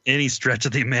any stretch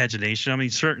of the imagination. I mean,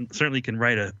 certainly can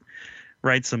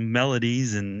write some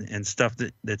melodies and stuff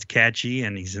that's catchy,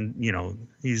 and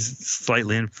he's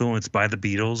slightly influenced by the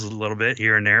Beatles a little bit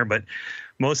here and there, but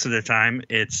most of the time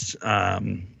it's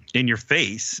in your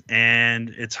face.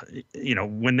 And it's,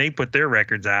 when they put their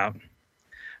records out,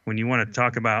 when you want to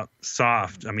talk about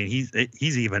soft, I mean,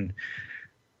 he's even,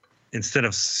 instead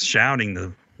of shouting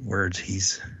the words,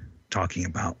 he's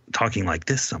talking like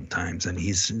this sometimes, and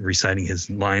he's reciting his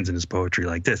lines in his poetry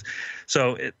like this.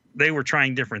 So they were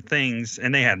trying different things,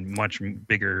 and they had much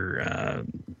bigger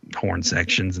horn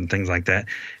sections and things like that.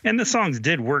 And the songs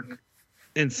did work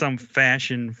in some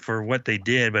fashion for what they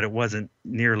did, but it wasn't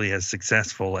nearly as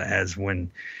successful as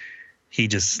when he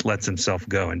just lets himself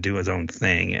go and do his own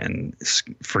thing and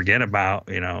forget about,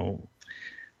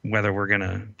 whether we're going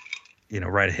to,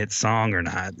 write a hit song or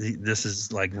not. This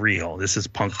is like real. This is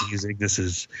punk music. This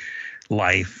is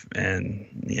life. And,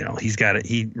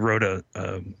 he wrote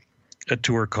a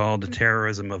tour called The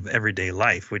Terrorism of Everyday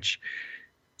Life, which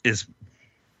is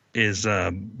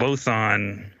both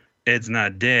on Ed's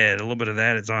Not Dead. A little bit of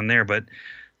that is on there, but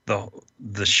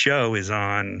the show is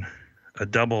on a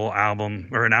double album,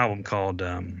 or an album called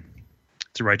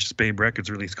it's a Righteous Babe Records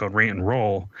release called Rant and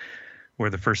Roll, where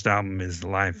the first album is the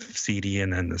live CD,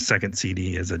 and then the second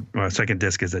CD is second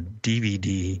disc is a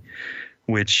DVD,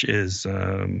 which is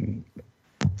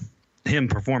him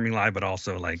performing live, but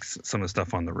also like some of the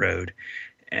stuff on the road,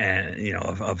 and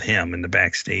of him in the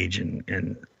backstage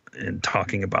and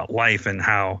talking about life and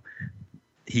how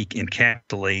he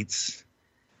encapsulates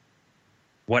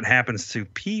what happens to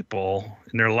people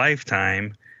in their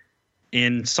lifetime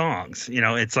in songs.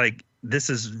 It's like, this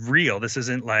is real. This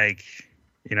isn't like,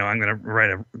 I'm going to write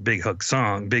a big hook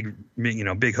song, big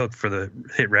hook for the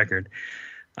hit record.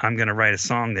 I'm going to write a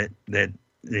song that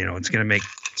it's going to make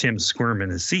Tim squirm in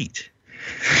his seat.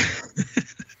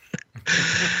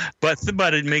 but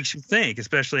it makes you think,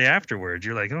 especially afterwards.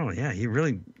 You're like, oh yeah, he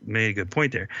really made a good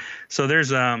point there. So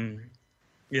there's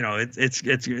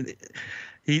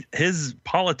his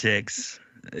politics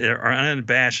are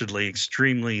unabashedly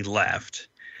extremely left.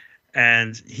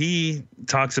 And he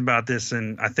talks about this,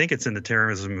 and I think it's in the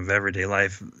Terrorism of Everyday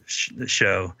Life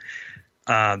show,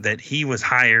 that he was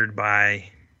hired by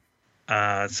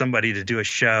somebody to do a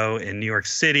show in New York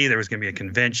City. There was going to be a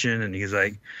convention, and he's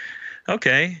like,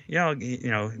 okay, yeah,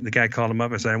 the guy called him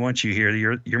up and said, I want you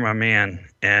here. You're my man.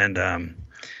 And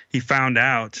he found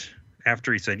out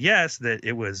after he said yes that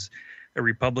it was a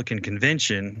Republican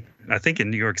convention, I think in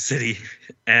New York City.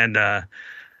 And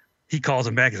he calls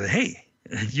him back and said, hey,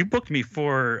 you booked me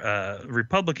for a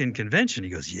Republican convention. He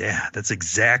goes, yeah, that's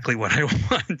exactly what I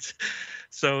want.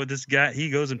 So this guy, he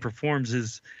goes and performs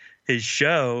his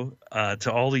show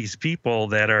to all these people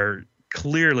that are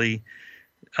clearly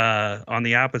on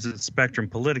the opposite spectrum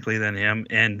politically than him,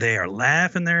 and they are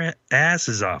laughing their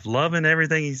asses off, loving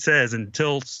everything he says,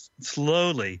 until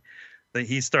slowly that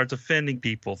he starts offending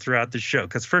people throughout the show.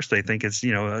 Because first they think it's,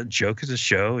 a joke is a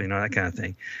show, that kind of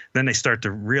thing. Then they start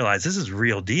to realize this is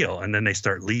real deal, and then they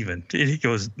start leaving. He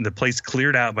goes, the place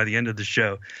cleared out by the end of the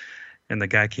show, and the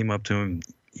guy came up to him.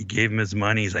 He gave him his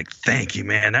money. He's like, thank you,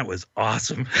 man. That was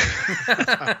awesome.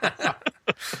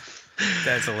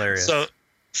 That's hilarious.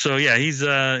 So yeah, he's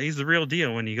the real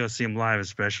deal when you go see him live,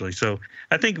 especially. So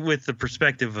I think with the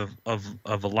perspective of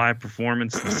a live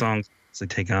performance, the songs they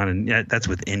take on, and yeah, that's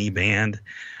with any band,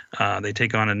 they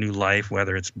take on a new life,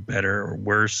 whether it's better or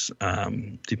worse,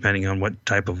 depending on what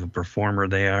type of a performer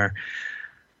they are.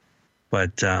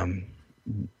 But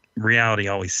reality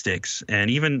always sticks.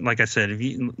 And even like I said,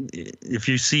 if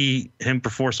you see him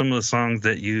perform some of the songs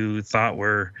that you thought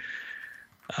were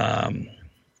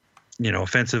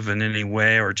offensive in any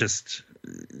way or just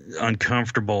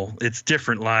uncomfortable, it's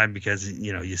different live because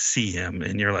you see him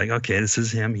and you're like, okay, this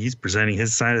is him. He's presenting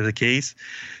his side of the case.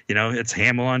 It's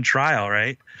Hamell on trial,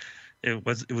 right? It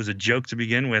was a joke to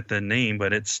begin with, the name,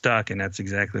 but it stuck, and that's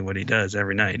exactly what he does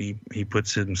every night. He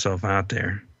puts himself out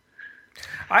there.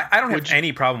 I don't have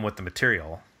any problem with the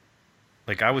material.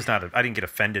 Like I didn't get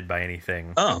offended by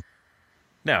anything. Oh,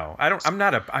 no, I don't. I'm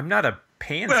not a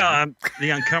pansy. Well, the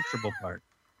uncomfortable part.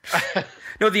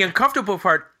 No, the uncomfortable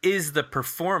part is the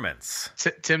performance.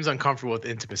 Tim's uncomfortable with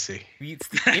intimacy. It's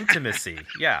the intimacy,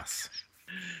 yes.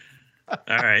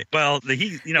 All right. Well,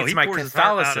 he my pours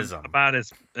Catholicism his heart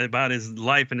out about his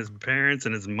life and his parents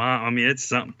and his mom. I mean, it's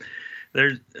something.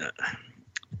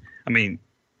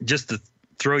 Just to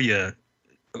throw you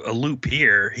a loop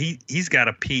here, he's got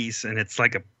a piece, and it's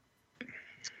like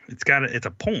it's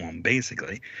a poem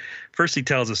basically. First, he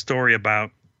tells a story about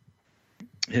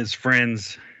his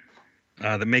friends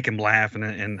that make him laugh,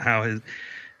 and how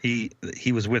he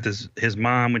was with his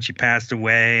mom when she passed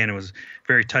away, and it was a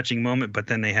very touching moment. But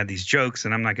then they had these jokes,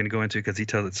 and I'm not going to go into it because he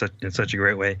tells it in such a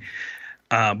great way.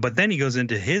 But then he goes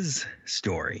into his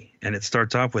story, and it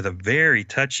starts off with a very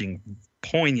touching,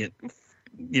 poignant,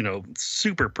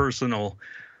 super personal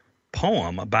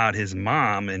poem about his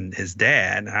mom and his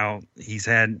dad. How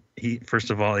first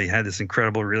of all, he had this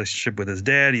incredible relationship with his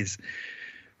dad. He's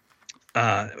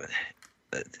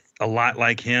a lot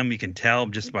like him. You can tell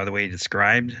just by the way he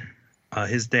described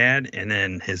his dad. And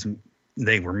then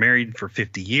they were married for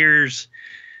 50 years.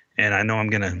 And I know I'm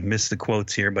going to miss the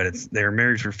quotes here, but they were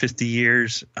married for 50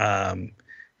 years. And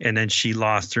then she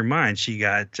lost her mind. She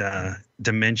got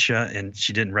dementia, and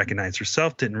she didn't recognize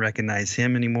herself, didn't recognize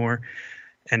him anymore.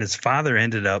 And his father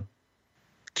ended up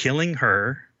killing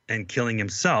her and killing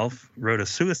himself, wrote a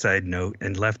suicide note,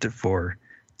 and left it for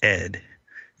Ed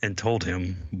and told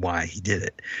him why he did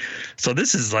it. So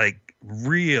this is like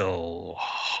real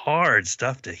hard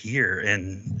stuff to hear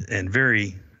and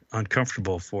very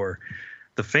uncomfortable for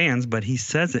the fans, but he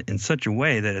says it in such a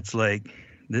way that it's like,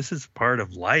 this is part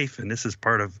of life, and this is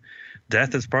part of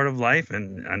death is part of life.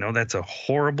 And I know that's a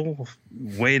horrible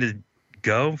way to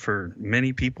go for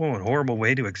many people, a horrible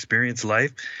way to experience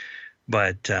life,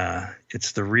 but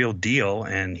it's the real deal.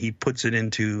 And he puts it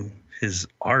into his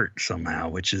art somehow,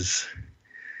 which is,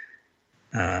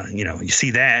 you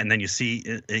see that, and then you see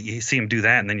him do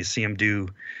that, and then you see him do,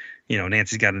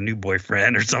 Nancy's got a new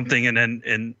boyfriend or something, and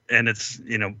then and it's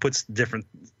puts different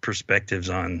perspectives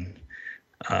on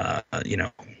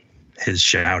his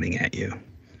shouting at you.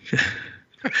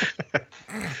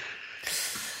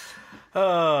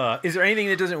 Is there anything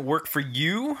that doesn't work for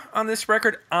you on this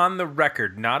record? On the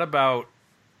record, not about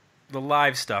the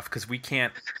live stuff, because we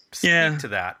can't speak to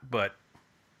that. But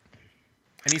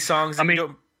any songs that you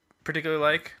don't particularly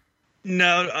like?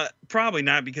 No, probably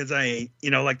not, because I,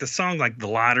 like the song like The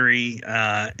Lottery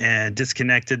and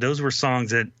Disconnected, those were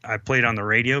songs that I played on the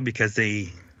radio because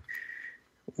they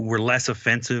were less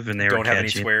offensive and they were catchy. Don't have any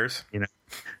swears?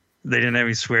 They didn't have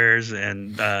any swears,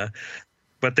 and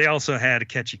but they also had a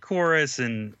catchy chorus,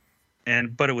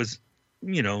 but it was,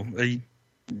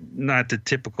 not the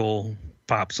typical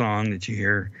pop song that you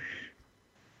hear.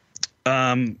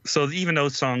 So even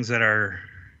those songs that are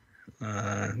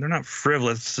they're not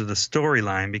frivolous to the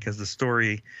storyline, because the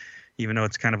story, even though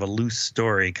it's kind of a loose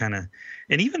story, and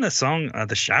even the song,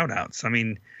 the shout outs. I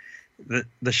mean,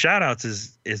 the shout outs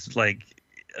is like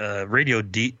radio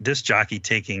disc jockey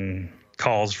taking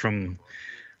calls from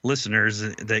listeners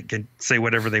that can say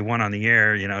whatever they want on the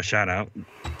air, shout out.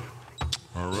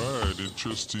 All right,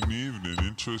 interesting evening.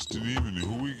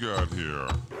 Who we got here?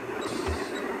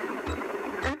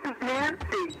 This is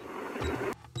Nancy.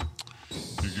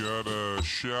 You got a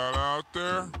shout out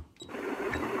there?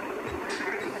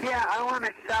 Yeah, I want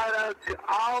to shout out to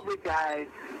all the guys.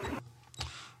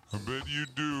 I bet you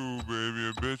do, baby.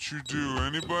 I bet you do.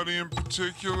 Anybody in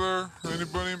particular?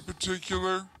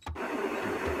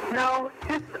 No,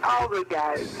 just all the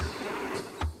guys.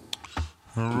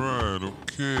 All right,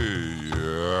 okay,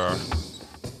 yeah.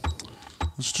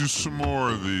 Let's do some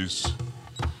more of these.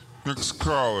 Next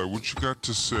caller, what you got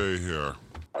to say here?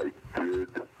 I did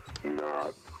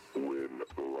not win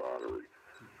the lottery.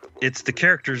 It's the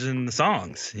characters in the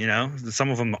songs, Some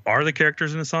of them are the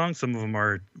characters in the song. Some of them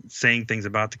are saying things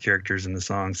about the characters in the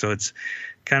song. So it's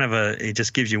kind of it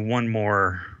just gives you one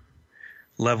more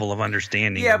level of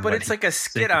understanding. Yeah, but it's like a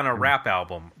skit on a rap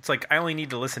album. It's like I only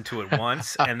need to listen to it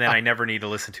once, and then I never need to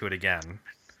listen to it again.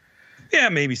 Yeah,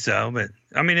 maybe so, but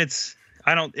I mean,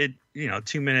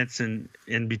 2 minutes in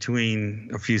between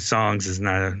a few songs is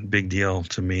not a big deal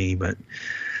to me. But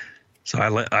so I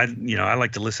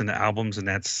like to listen to albums, and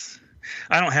I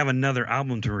don't have another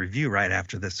album to review right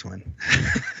after this one.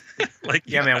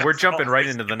 Man, we're jumping right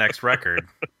into the next record.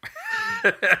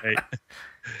 Right.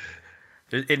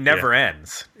 It never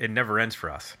ends. It never ends for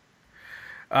us.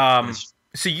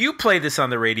 So you play this on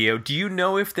the radio. Do you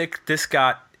know if this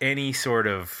got any sort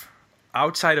of,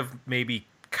 outside of maybe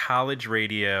college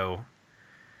radio,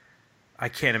 I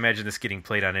can't imagine this getting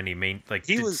played on any main,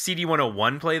 did CD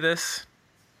 101 play this?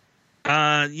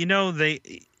 They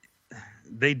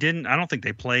didn't. I don't think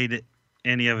they played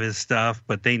any of his stuff,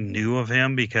 but they knew of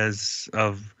him because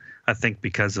of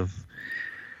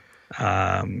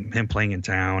him playing in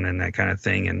town and that kind of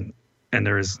thing, and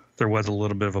there was a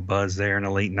little bit of a buzz there in the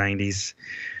late 90s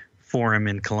for him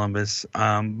in Columbus,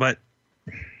 but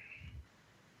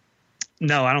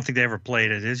no, I don't think they ever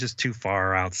played it. It's just too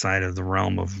far outside of the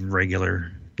realm of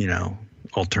regular,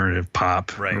 alternative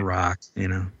pop or rock,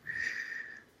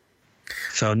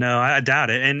 So no, I doubt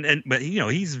it. But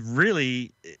he's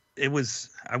really. It was.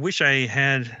 I wish I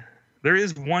had. There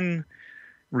is one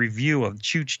review of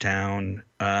Choochtown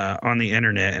on the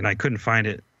internet, and I couldn't find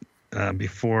it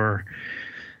before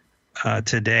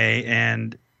today,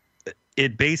 and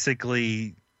it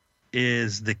basically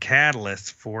is the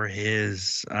catalyst for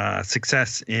his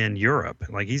success in Europe.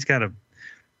 Like, he's got a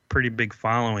pretty big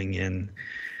following in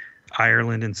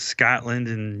Ireland and Scotland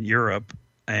and Europe,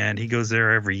 and he goes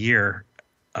there every year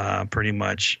pretty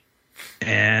much.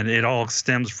 And it all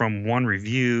stems from one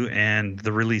review and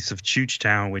the release of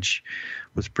Choochtown, which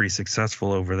was pretty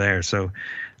successful over there. So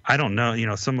I don't know,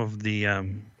 some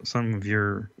of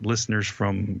your listeners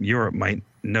from Europe might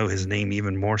know his name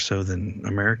even more so than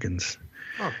Americans.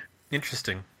 Oh,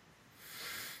 interesting.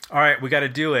 All right, we got to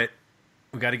do it.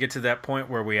 We got to get to that point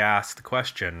where we ask the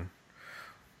question,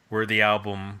 were the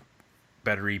album,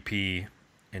 better EP,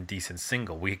 and decent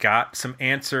single? We got some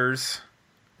answers.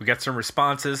 We got some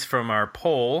responses from our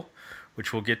poll,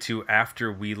 which we'll get to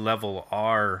after we level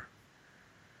our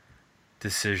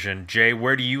decision. Jay,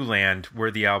 where do you land?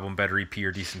 Where the album, better EP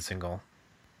or decent single?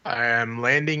 I am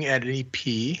landing at an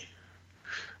EP.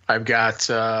 I've got,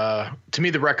 to me,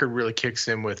 the record really kicks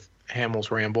in with Hamell's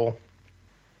Ramble.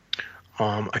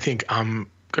 I think I'm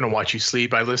going to Watch You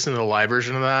Sleep. I listened to the live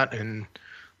version of that, and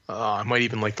I might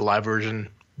even like the live version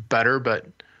better, but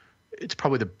it's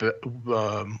probably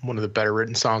one of the better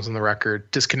written songs on the record.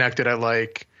 Disconnected, I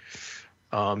like.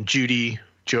 Judy,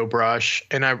 Joe Brush,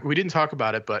 and we didn't talk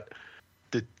about it, but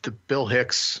the Bill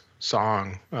Hicks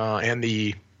song and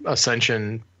the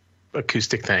Ascension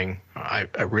acoustic thing, I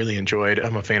really enjoyed.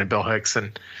 I'm a fan of Bill Hicks,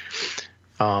 and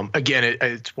again,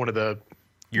 it's one of the.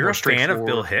 You're a fan of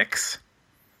Bill Hicks?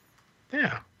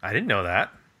 Yeah, I didn't know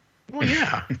that. Well,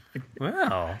 yeah.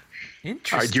 Well,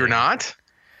 interesting. You're not?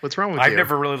 What's wrong with you? I've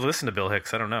never really listened to Bill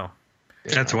Hicks. I don't know.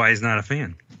 Yeah. That's why he's not a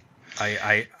fan.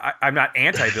 I'm not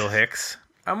anti-Bill Hicks.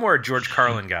 I'm more a George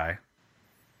Carlin guy.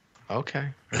 Okay.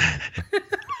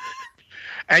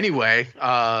 Anyway,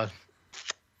 no,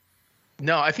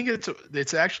 I think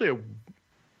it's actually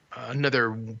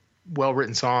another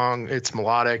well-written song. It's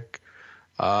melodic,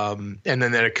 and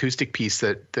then that acoustic piece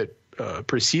that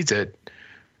precedes it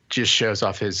just shows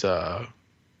off his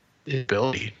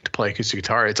ability to play acoustic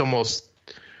guitar. It's almost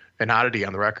an oddity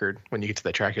on the record. When you get to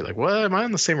that track, you're like, "What? Am I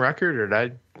on the same record,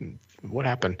 or what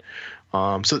happened?"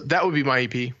 So that would be my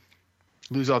EP.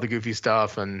 Lose all the goofy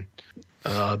stuff and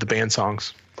the band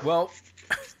songs. Well,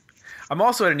 I'm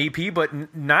also at an EP, but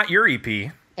not your EP.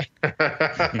 We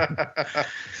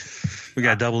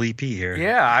got a double EP here.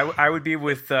 Yeah, I would be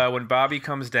with When Bobby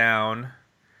Comes Down,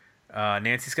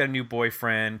 Nancy's Got a New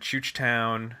Boyfriend,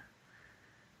 Choochtown,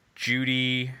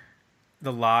 Judy,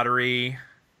 The Lottery.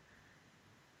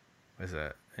 What is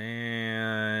that?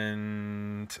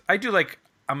 And I do like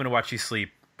I'm Gonna Watch You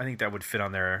Sleep. I think that would fit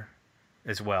on there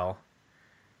as well.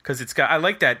 Because I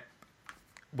like that,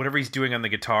 whatever he's doing on the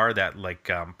guitar, that like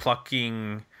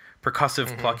plucking,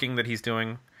 percussive plucking that he's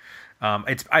doing.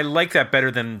 I like that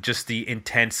better than just the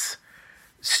intense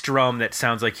strum that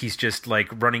sounds like he's just like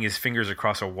running his fingers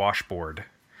across a washboard.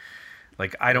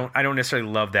 Like I don't necessarily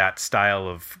love that style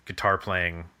of guitar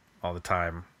playing all the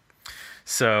time.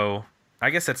 So I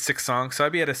guess that's 6 songs. So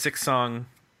I'd be at a 6-song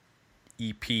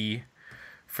EP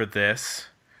for this.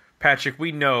 Patrick,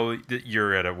 we know that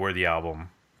you're at a worthy album,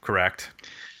 correct?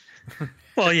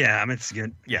 Well, yeah, I mean, it's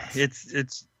good. Yeah,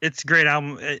 it's a great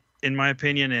album in my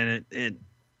opinion, and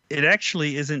it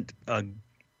actually isn't a.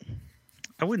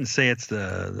 I wouldn't say it's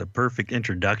the perfect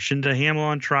introduction to Hamell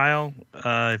on Trial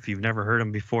if you've never heard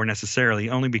him before necessarily,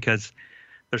 only because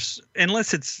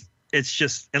unless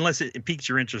it piques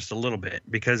your interest a little bit,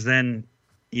 because then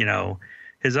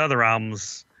his other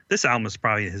albums. This album is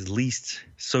probably his least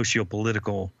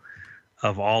socio-political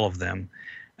of all of them.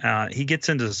 He gets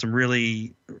into some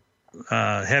really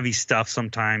heavy stuff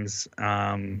sometimes,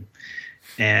 and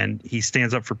he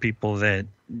stands up for people that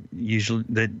usually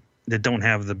that don't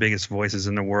have the biggest voices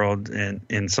in the world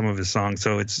in some of his songs.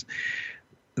 So it's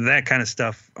that kind of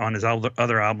stuff on his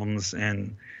other albums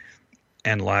and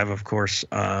live, of course,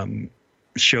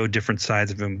 show different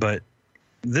sides of him. But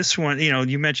this one,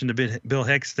 you mentioned the Bill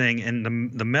Hicks thing and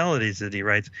the melodies that he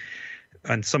writes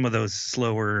on some of those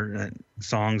slower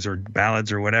songs or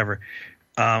ballads or whatever.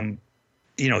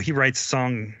 He writes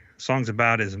songs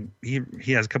about he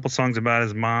has a couple songs about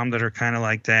his mom that are kind of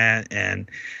like that, and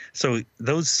so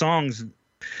those songs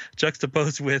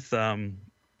juxtaposed with the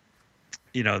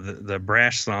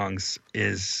brash songs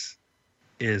is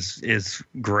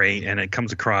great, and it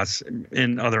comes across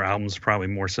in other albums probably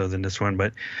more so than this one,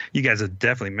 but you guys have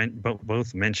definitely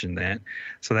both mentioned that,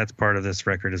 so that's part of this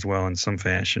record as well in some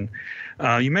fashion.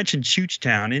 You mentioned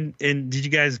Choochtown, and did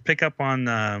you guys pick up on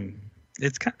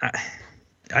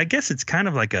I guess it's kind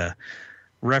of like a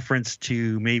reference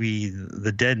to maybe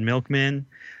the Dead Milkmen,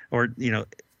 or in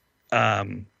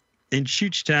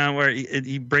Choochtown, where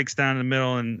he breaks down in the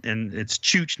middle, and it's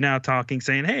Chooch now talking,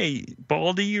 saying, "Hey,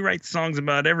 Baldy, you write songs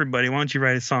about everybody. Why don't you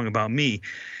write a song about me?"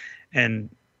 And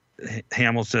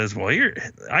Hamell says, "Well,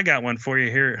 I got one for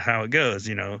you. Here, how it goes,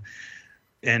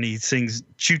 And he sings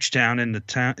Choochtown in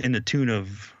the tune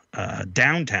of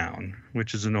Downtown,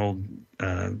 which is an old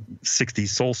 60s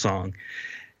soul song,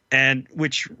 and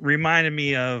which reminded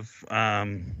me of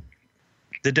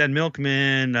the Dead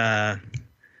Milkmen.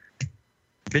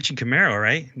 Bitch and Camaro,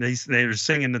 right? They were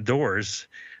singing The Doors,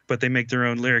 but they make their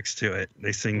own lyrics to it.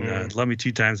 They sing "Love Me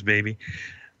 2 Times, Baby."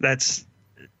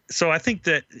 So I think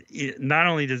that not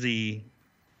only does he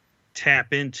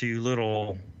tap into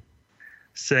little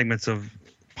segments of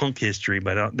punk history,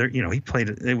 but there, he played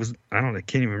it. It was, I don't know, I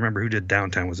can't even remember who did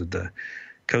Downtown. Was it the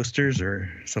Coasters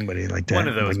or somebody like that? One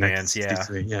of those like bands, yeah.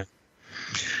 Yeah.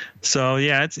 So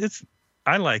yeah, it's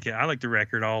I like it. I like the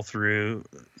record all through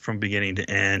from beginning to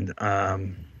end.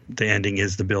 The ending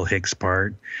is the Bill Hicks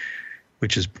part,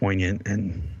 which is poignant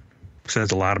and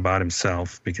says a lot about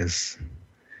himself, because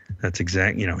that's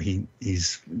exact.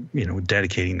 He's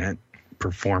dedicating that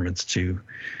performance to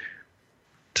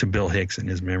Bill Hicks and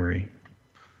his memory.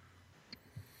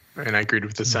 And I agreed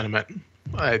with the sentiment.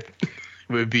 It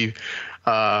would be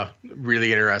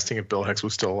really interesting if Bill Hicks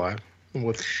was still alive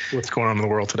with what's going on in the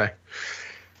world today.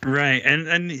 Right.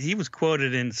 And he was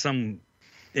quoted in some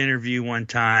interview one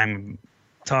time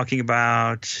talking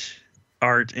about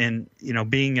art and,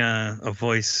 being a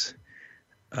voice,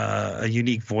 a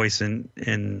unique voice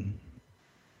in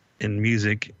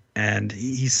music. And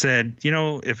he said,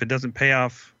 if it doesn't pay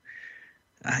off,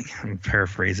 I'm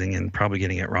paraphrasing and probably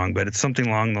getting it wrong, but it's something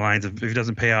along the lines of, if it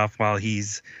doesn't pay off while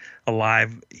he's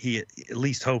alive, he at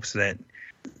least hopes that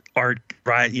art,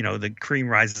 the cream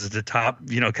rises to the top,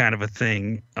 kind of a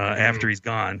thing after he's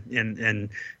gone.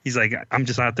 And he's like, I'm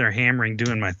just out there hammering,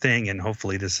 doing my thing, and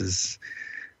hopefully this is,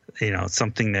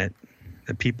 something that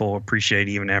people appreciate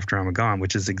even after I'm gone,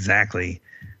 which is exactly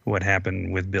what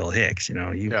happened with Bill Hicks.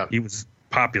 He was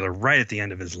popular right at the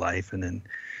end of his life, and then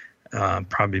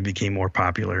probably became more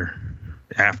popular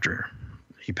after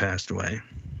he passed away.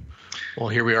 Well,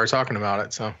 here we are talking about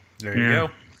it, so there you go.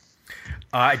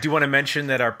 I do want to mention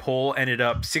that our poll ended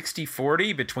up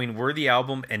 60-40 between worthy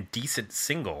album and decent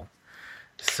single.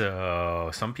 So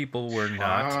some people were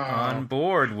not on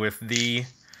board with the.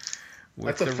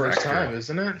 That's the first time,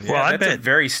 isn't it? Yeah, well, that's a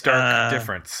very stark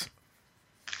difference.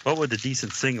 What would the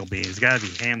decent single be? It's got to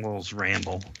be Hamell's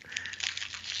Ramble,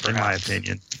 in my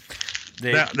opinion.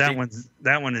 That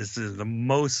one is the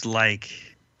most like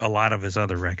a lot of his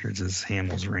other records is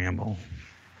Hamell's Ramble.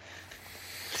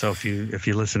 So if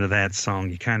you listen to that song,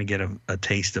 you kind of get a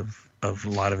taste of a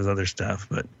lot of his other stuff,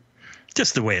 but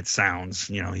just the way it sounds,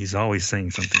 he's always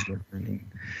saying something different.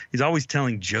 And he's always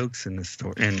telling jokes in the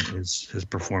story and his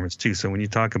performance too. So when you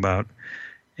talk about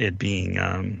it being,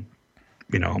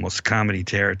 almost comedy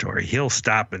territory, he'll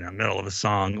stop in the middle of a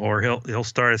song, or he'll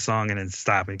start a song and then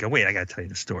stop and go, wait, I got to tell you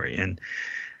the story, and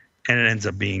it ends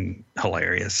up being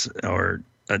hilarious, or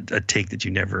a take that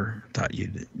you never thought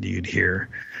you'd hear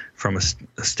from a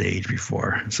stage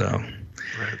before. So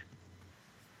right.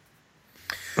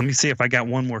 Let me see if I got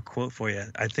one more quote for you.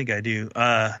 I think I do.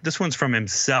 This one's from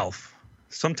himself.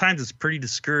 Sometimes it's pretty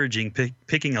discouraging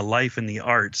picking a life in the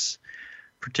arts,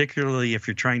 particularly if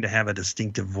you're trying to have a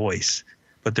distinctive voice.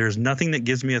 But there's nothing that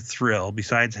gives me a thrill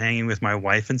besides hanging with my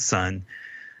wife and son,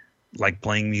 like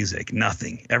playing music.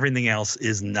 Nothing. Everything else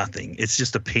is nothing. It's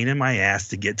just a pain in my ass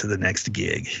to get to the next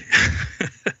gig.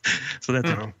 So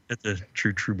that's a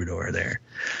true troubadour there.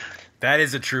 That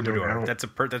is a troubadour. That's a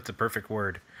perfect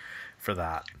word for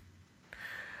that.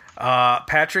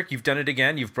 Patrick, you've done it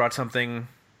again. You've brought something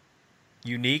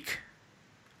unique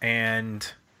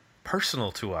and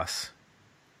personal to us,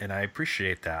 and I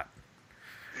appreciate that.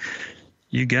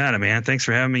 You got it, man. Thanks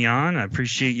for having me on. I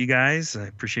appreciate you guys. I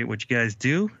appreciate what you guys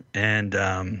do, and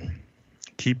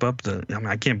keep up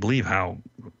I can't believe how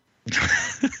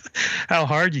how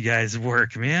hard you guys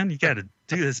work, man. You got to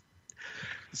do this.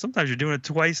 Sometimes you're doing it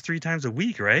 2-3 times a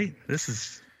week, right? This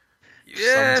is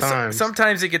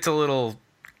sometimes it gets the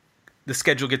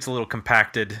schedule gets a little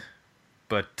compacted,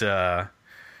 but I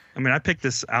picked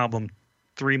this album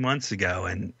 3 months ago,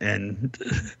 and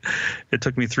it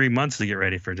took me 3 months to get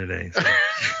ready for today. So.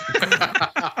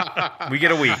 We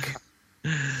get a week,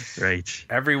 right?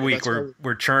 Every week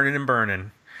we're churning and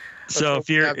burning. So if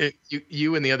you're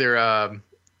you and the other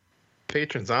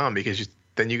patrons on, because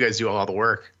then you guys do all the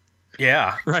work.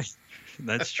 Yeah, right.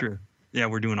 That's true. Yeah,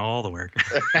 we're doing all the work.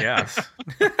 Yes.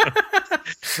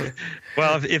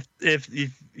 Well,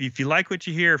 if you like what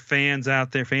you hear, fans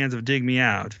out there, fans of Dig Me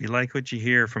Out, if you like what you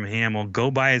hear from Hamell,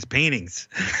 go buy his paintings.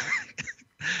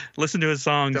 Listen to his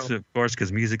songs, of course,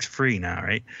 because music's free now,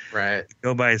 right? Right.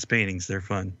 Go buy his paintings; they're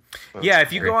fun. Yeah,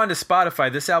 if you go onto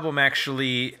Spotify, this album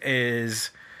actually is.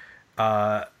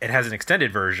 It has an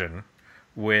extended version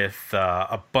with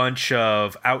a bunch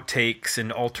of outtakes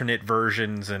and alternate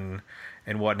versions and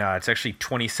whatnot. It's actually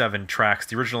 27 tracks.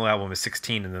 The original album is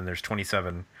 16, and then there's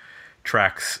 27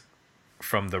 tracks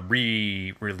from the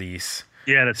re-release.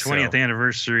 Yeah, the 20th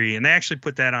anniversary, and they actually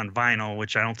put that on vinyl,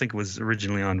 which I don't think was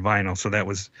originally on vinyl. So that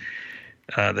was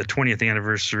the 20th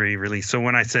anniversary release. So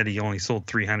when I said he only sold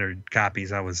 300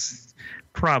 copies, I was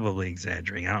probably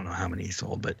exaggerating. I don't know how many he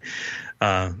sold, but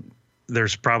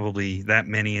there's probably that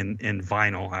many in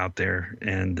vinyl out there,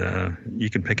 and you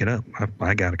can pick it up.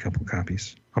 I got a couple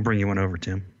copies. I'll bring you one over,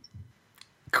 Tim.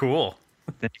 Cool.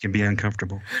 Then you can be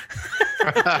uncomfortable.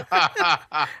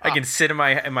 I can sit in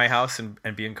my house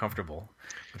and be uncomfortable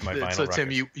with my vinyl. So records.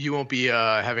 Tim, you won't be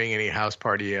having any house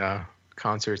party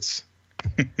concerts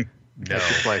at your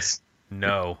place.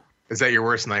 No. Is that your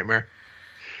worst nightmare?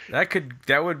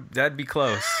 That'd be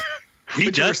close. He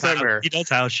does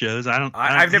house shows.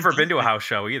 I've never been to a house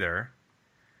show either.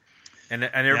 And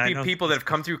there be people that have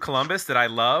come through Columbus that I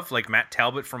love, like Matt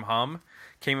Talbot from Hum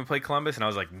came and played Columbus, and I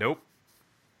was like, nope.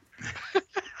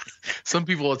 Some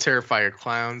people are terrified of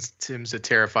clowns. Tim's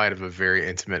terrified of a very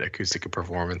intimate acoustic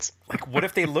performance. Like, what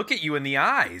if they look at you in the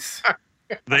eyes?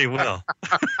 They will.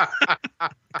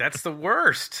 That's the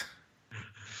worst.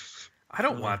 I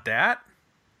don't want that.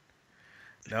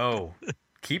 No.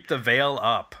 Keep the veil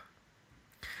up.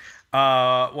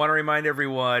 Want to remind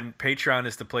everyone, Patreon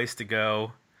is the place to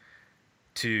go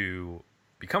to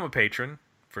become a patron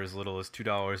for as little as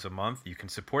 $2 a month. You can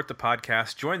support the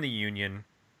podcast, join the union.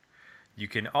 You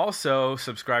can also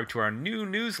subscribe to our new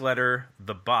newsletter,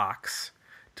 The Box,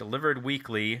 delivered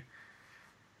weekly.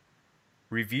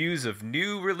 Reviews of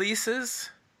new releases,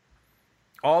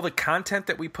 all the content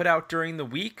that we put out during the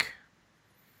week,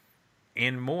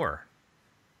 and more.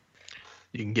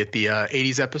 You can get the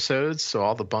 80s episodes, so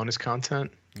all the bonus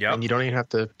content. Yep. And you don't even have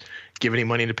to give any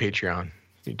money to Patreon.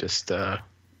 You just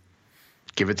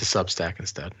give it to Substack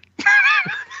instead.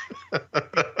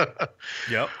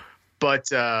 Yep. But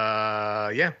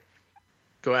yeah,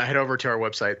 head over to our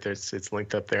website. It's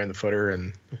linked up there in the footer,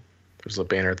 and there's a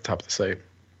banner at the top of the site.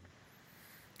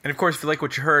 And of course, if you like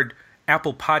what you heard,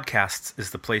 Apple Podcasts is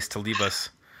the place to leave us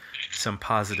some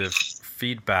positive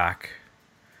feedback.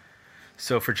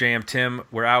 So for JM Tim,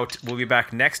 we're out. We'll be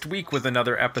back next week with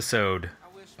another episode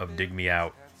of Dig Me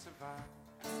Out.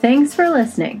 Thanks for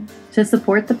listening. To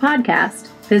support the podcast,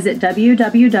 visit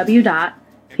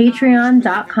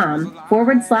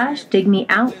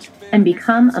www.patreon.com/digmeout and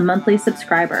become a monthly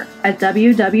subscriber at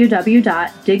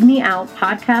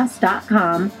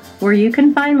www.digmeoutpodcast.com, where you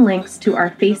can find links to our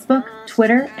Facebook,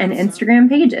 Twitter, and Instagram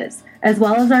pages, as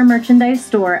well as our merchandise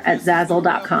store at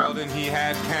Zazzle.com. He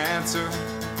had cancer.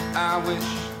 I wish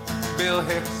Bill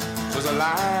Hicks was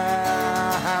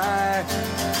alive.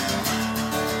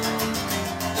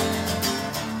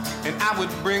 And I would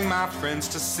bring my friends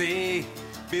to see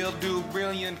Bill do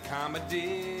brilliant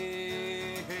comedy.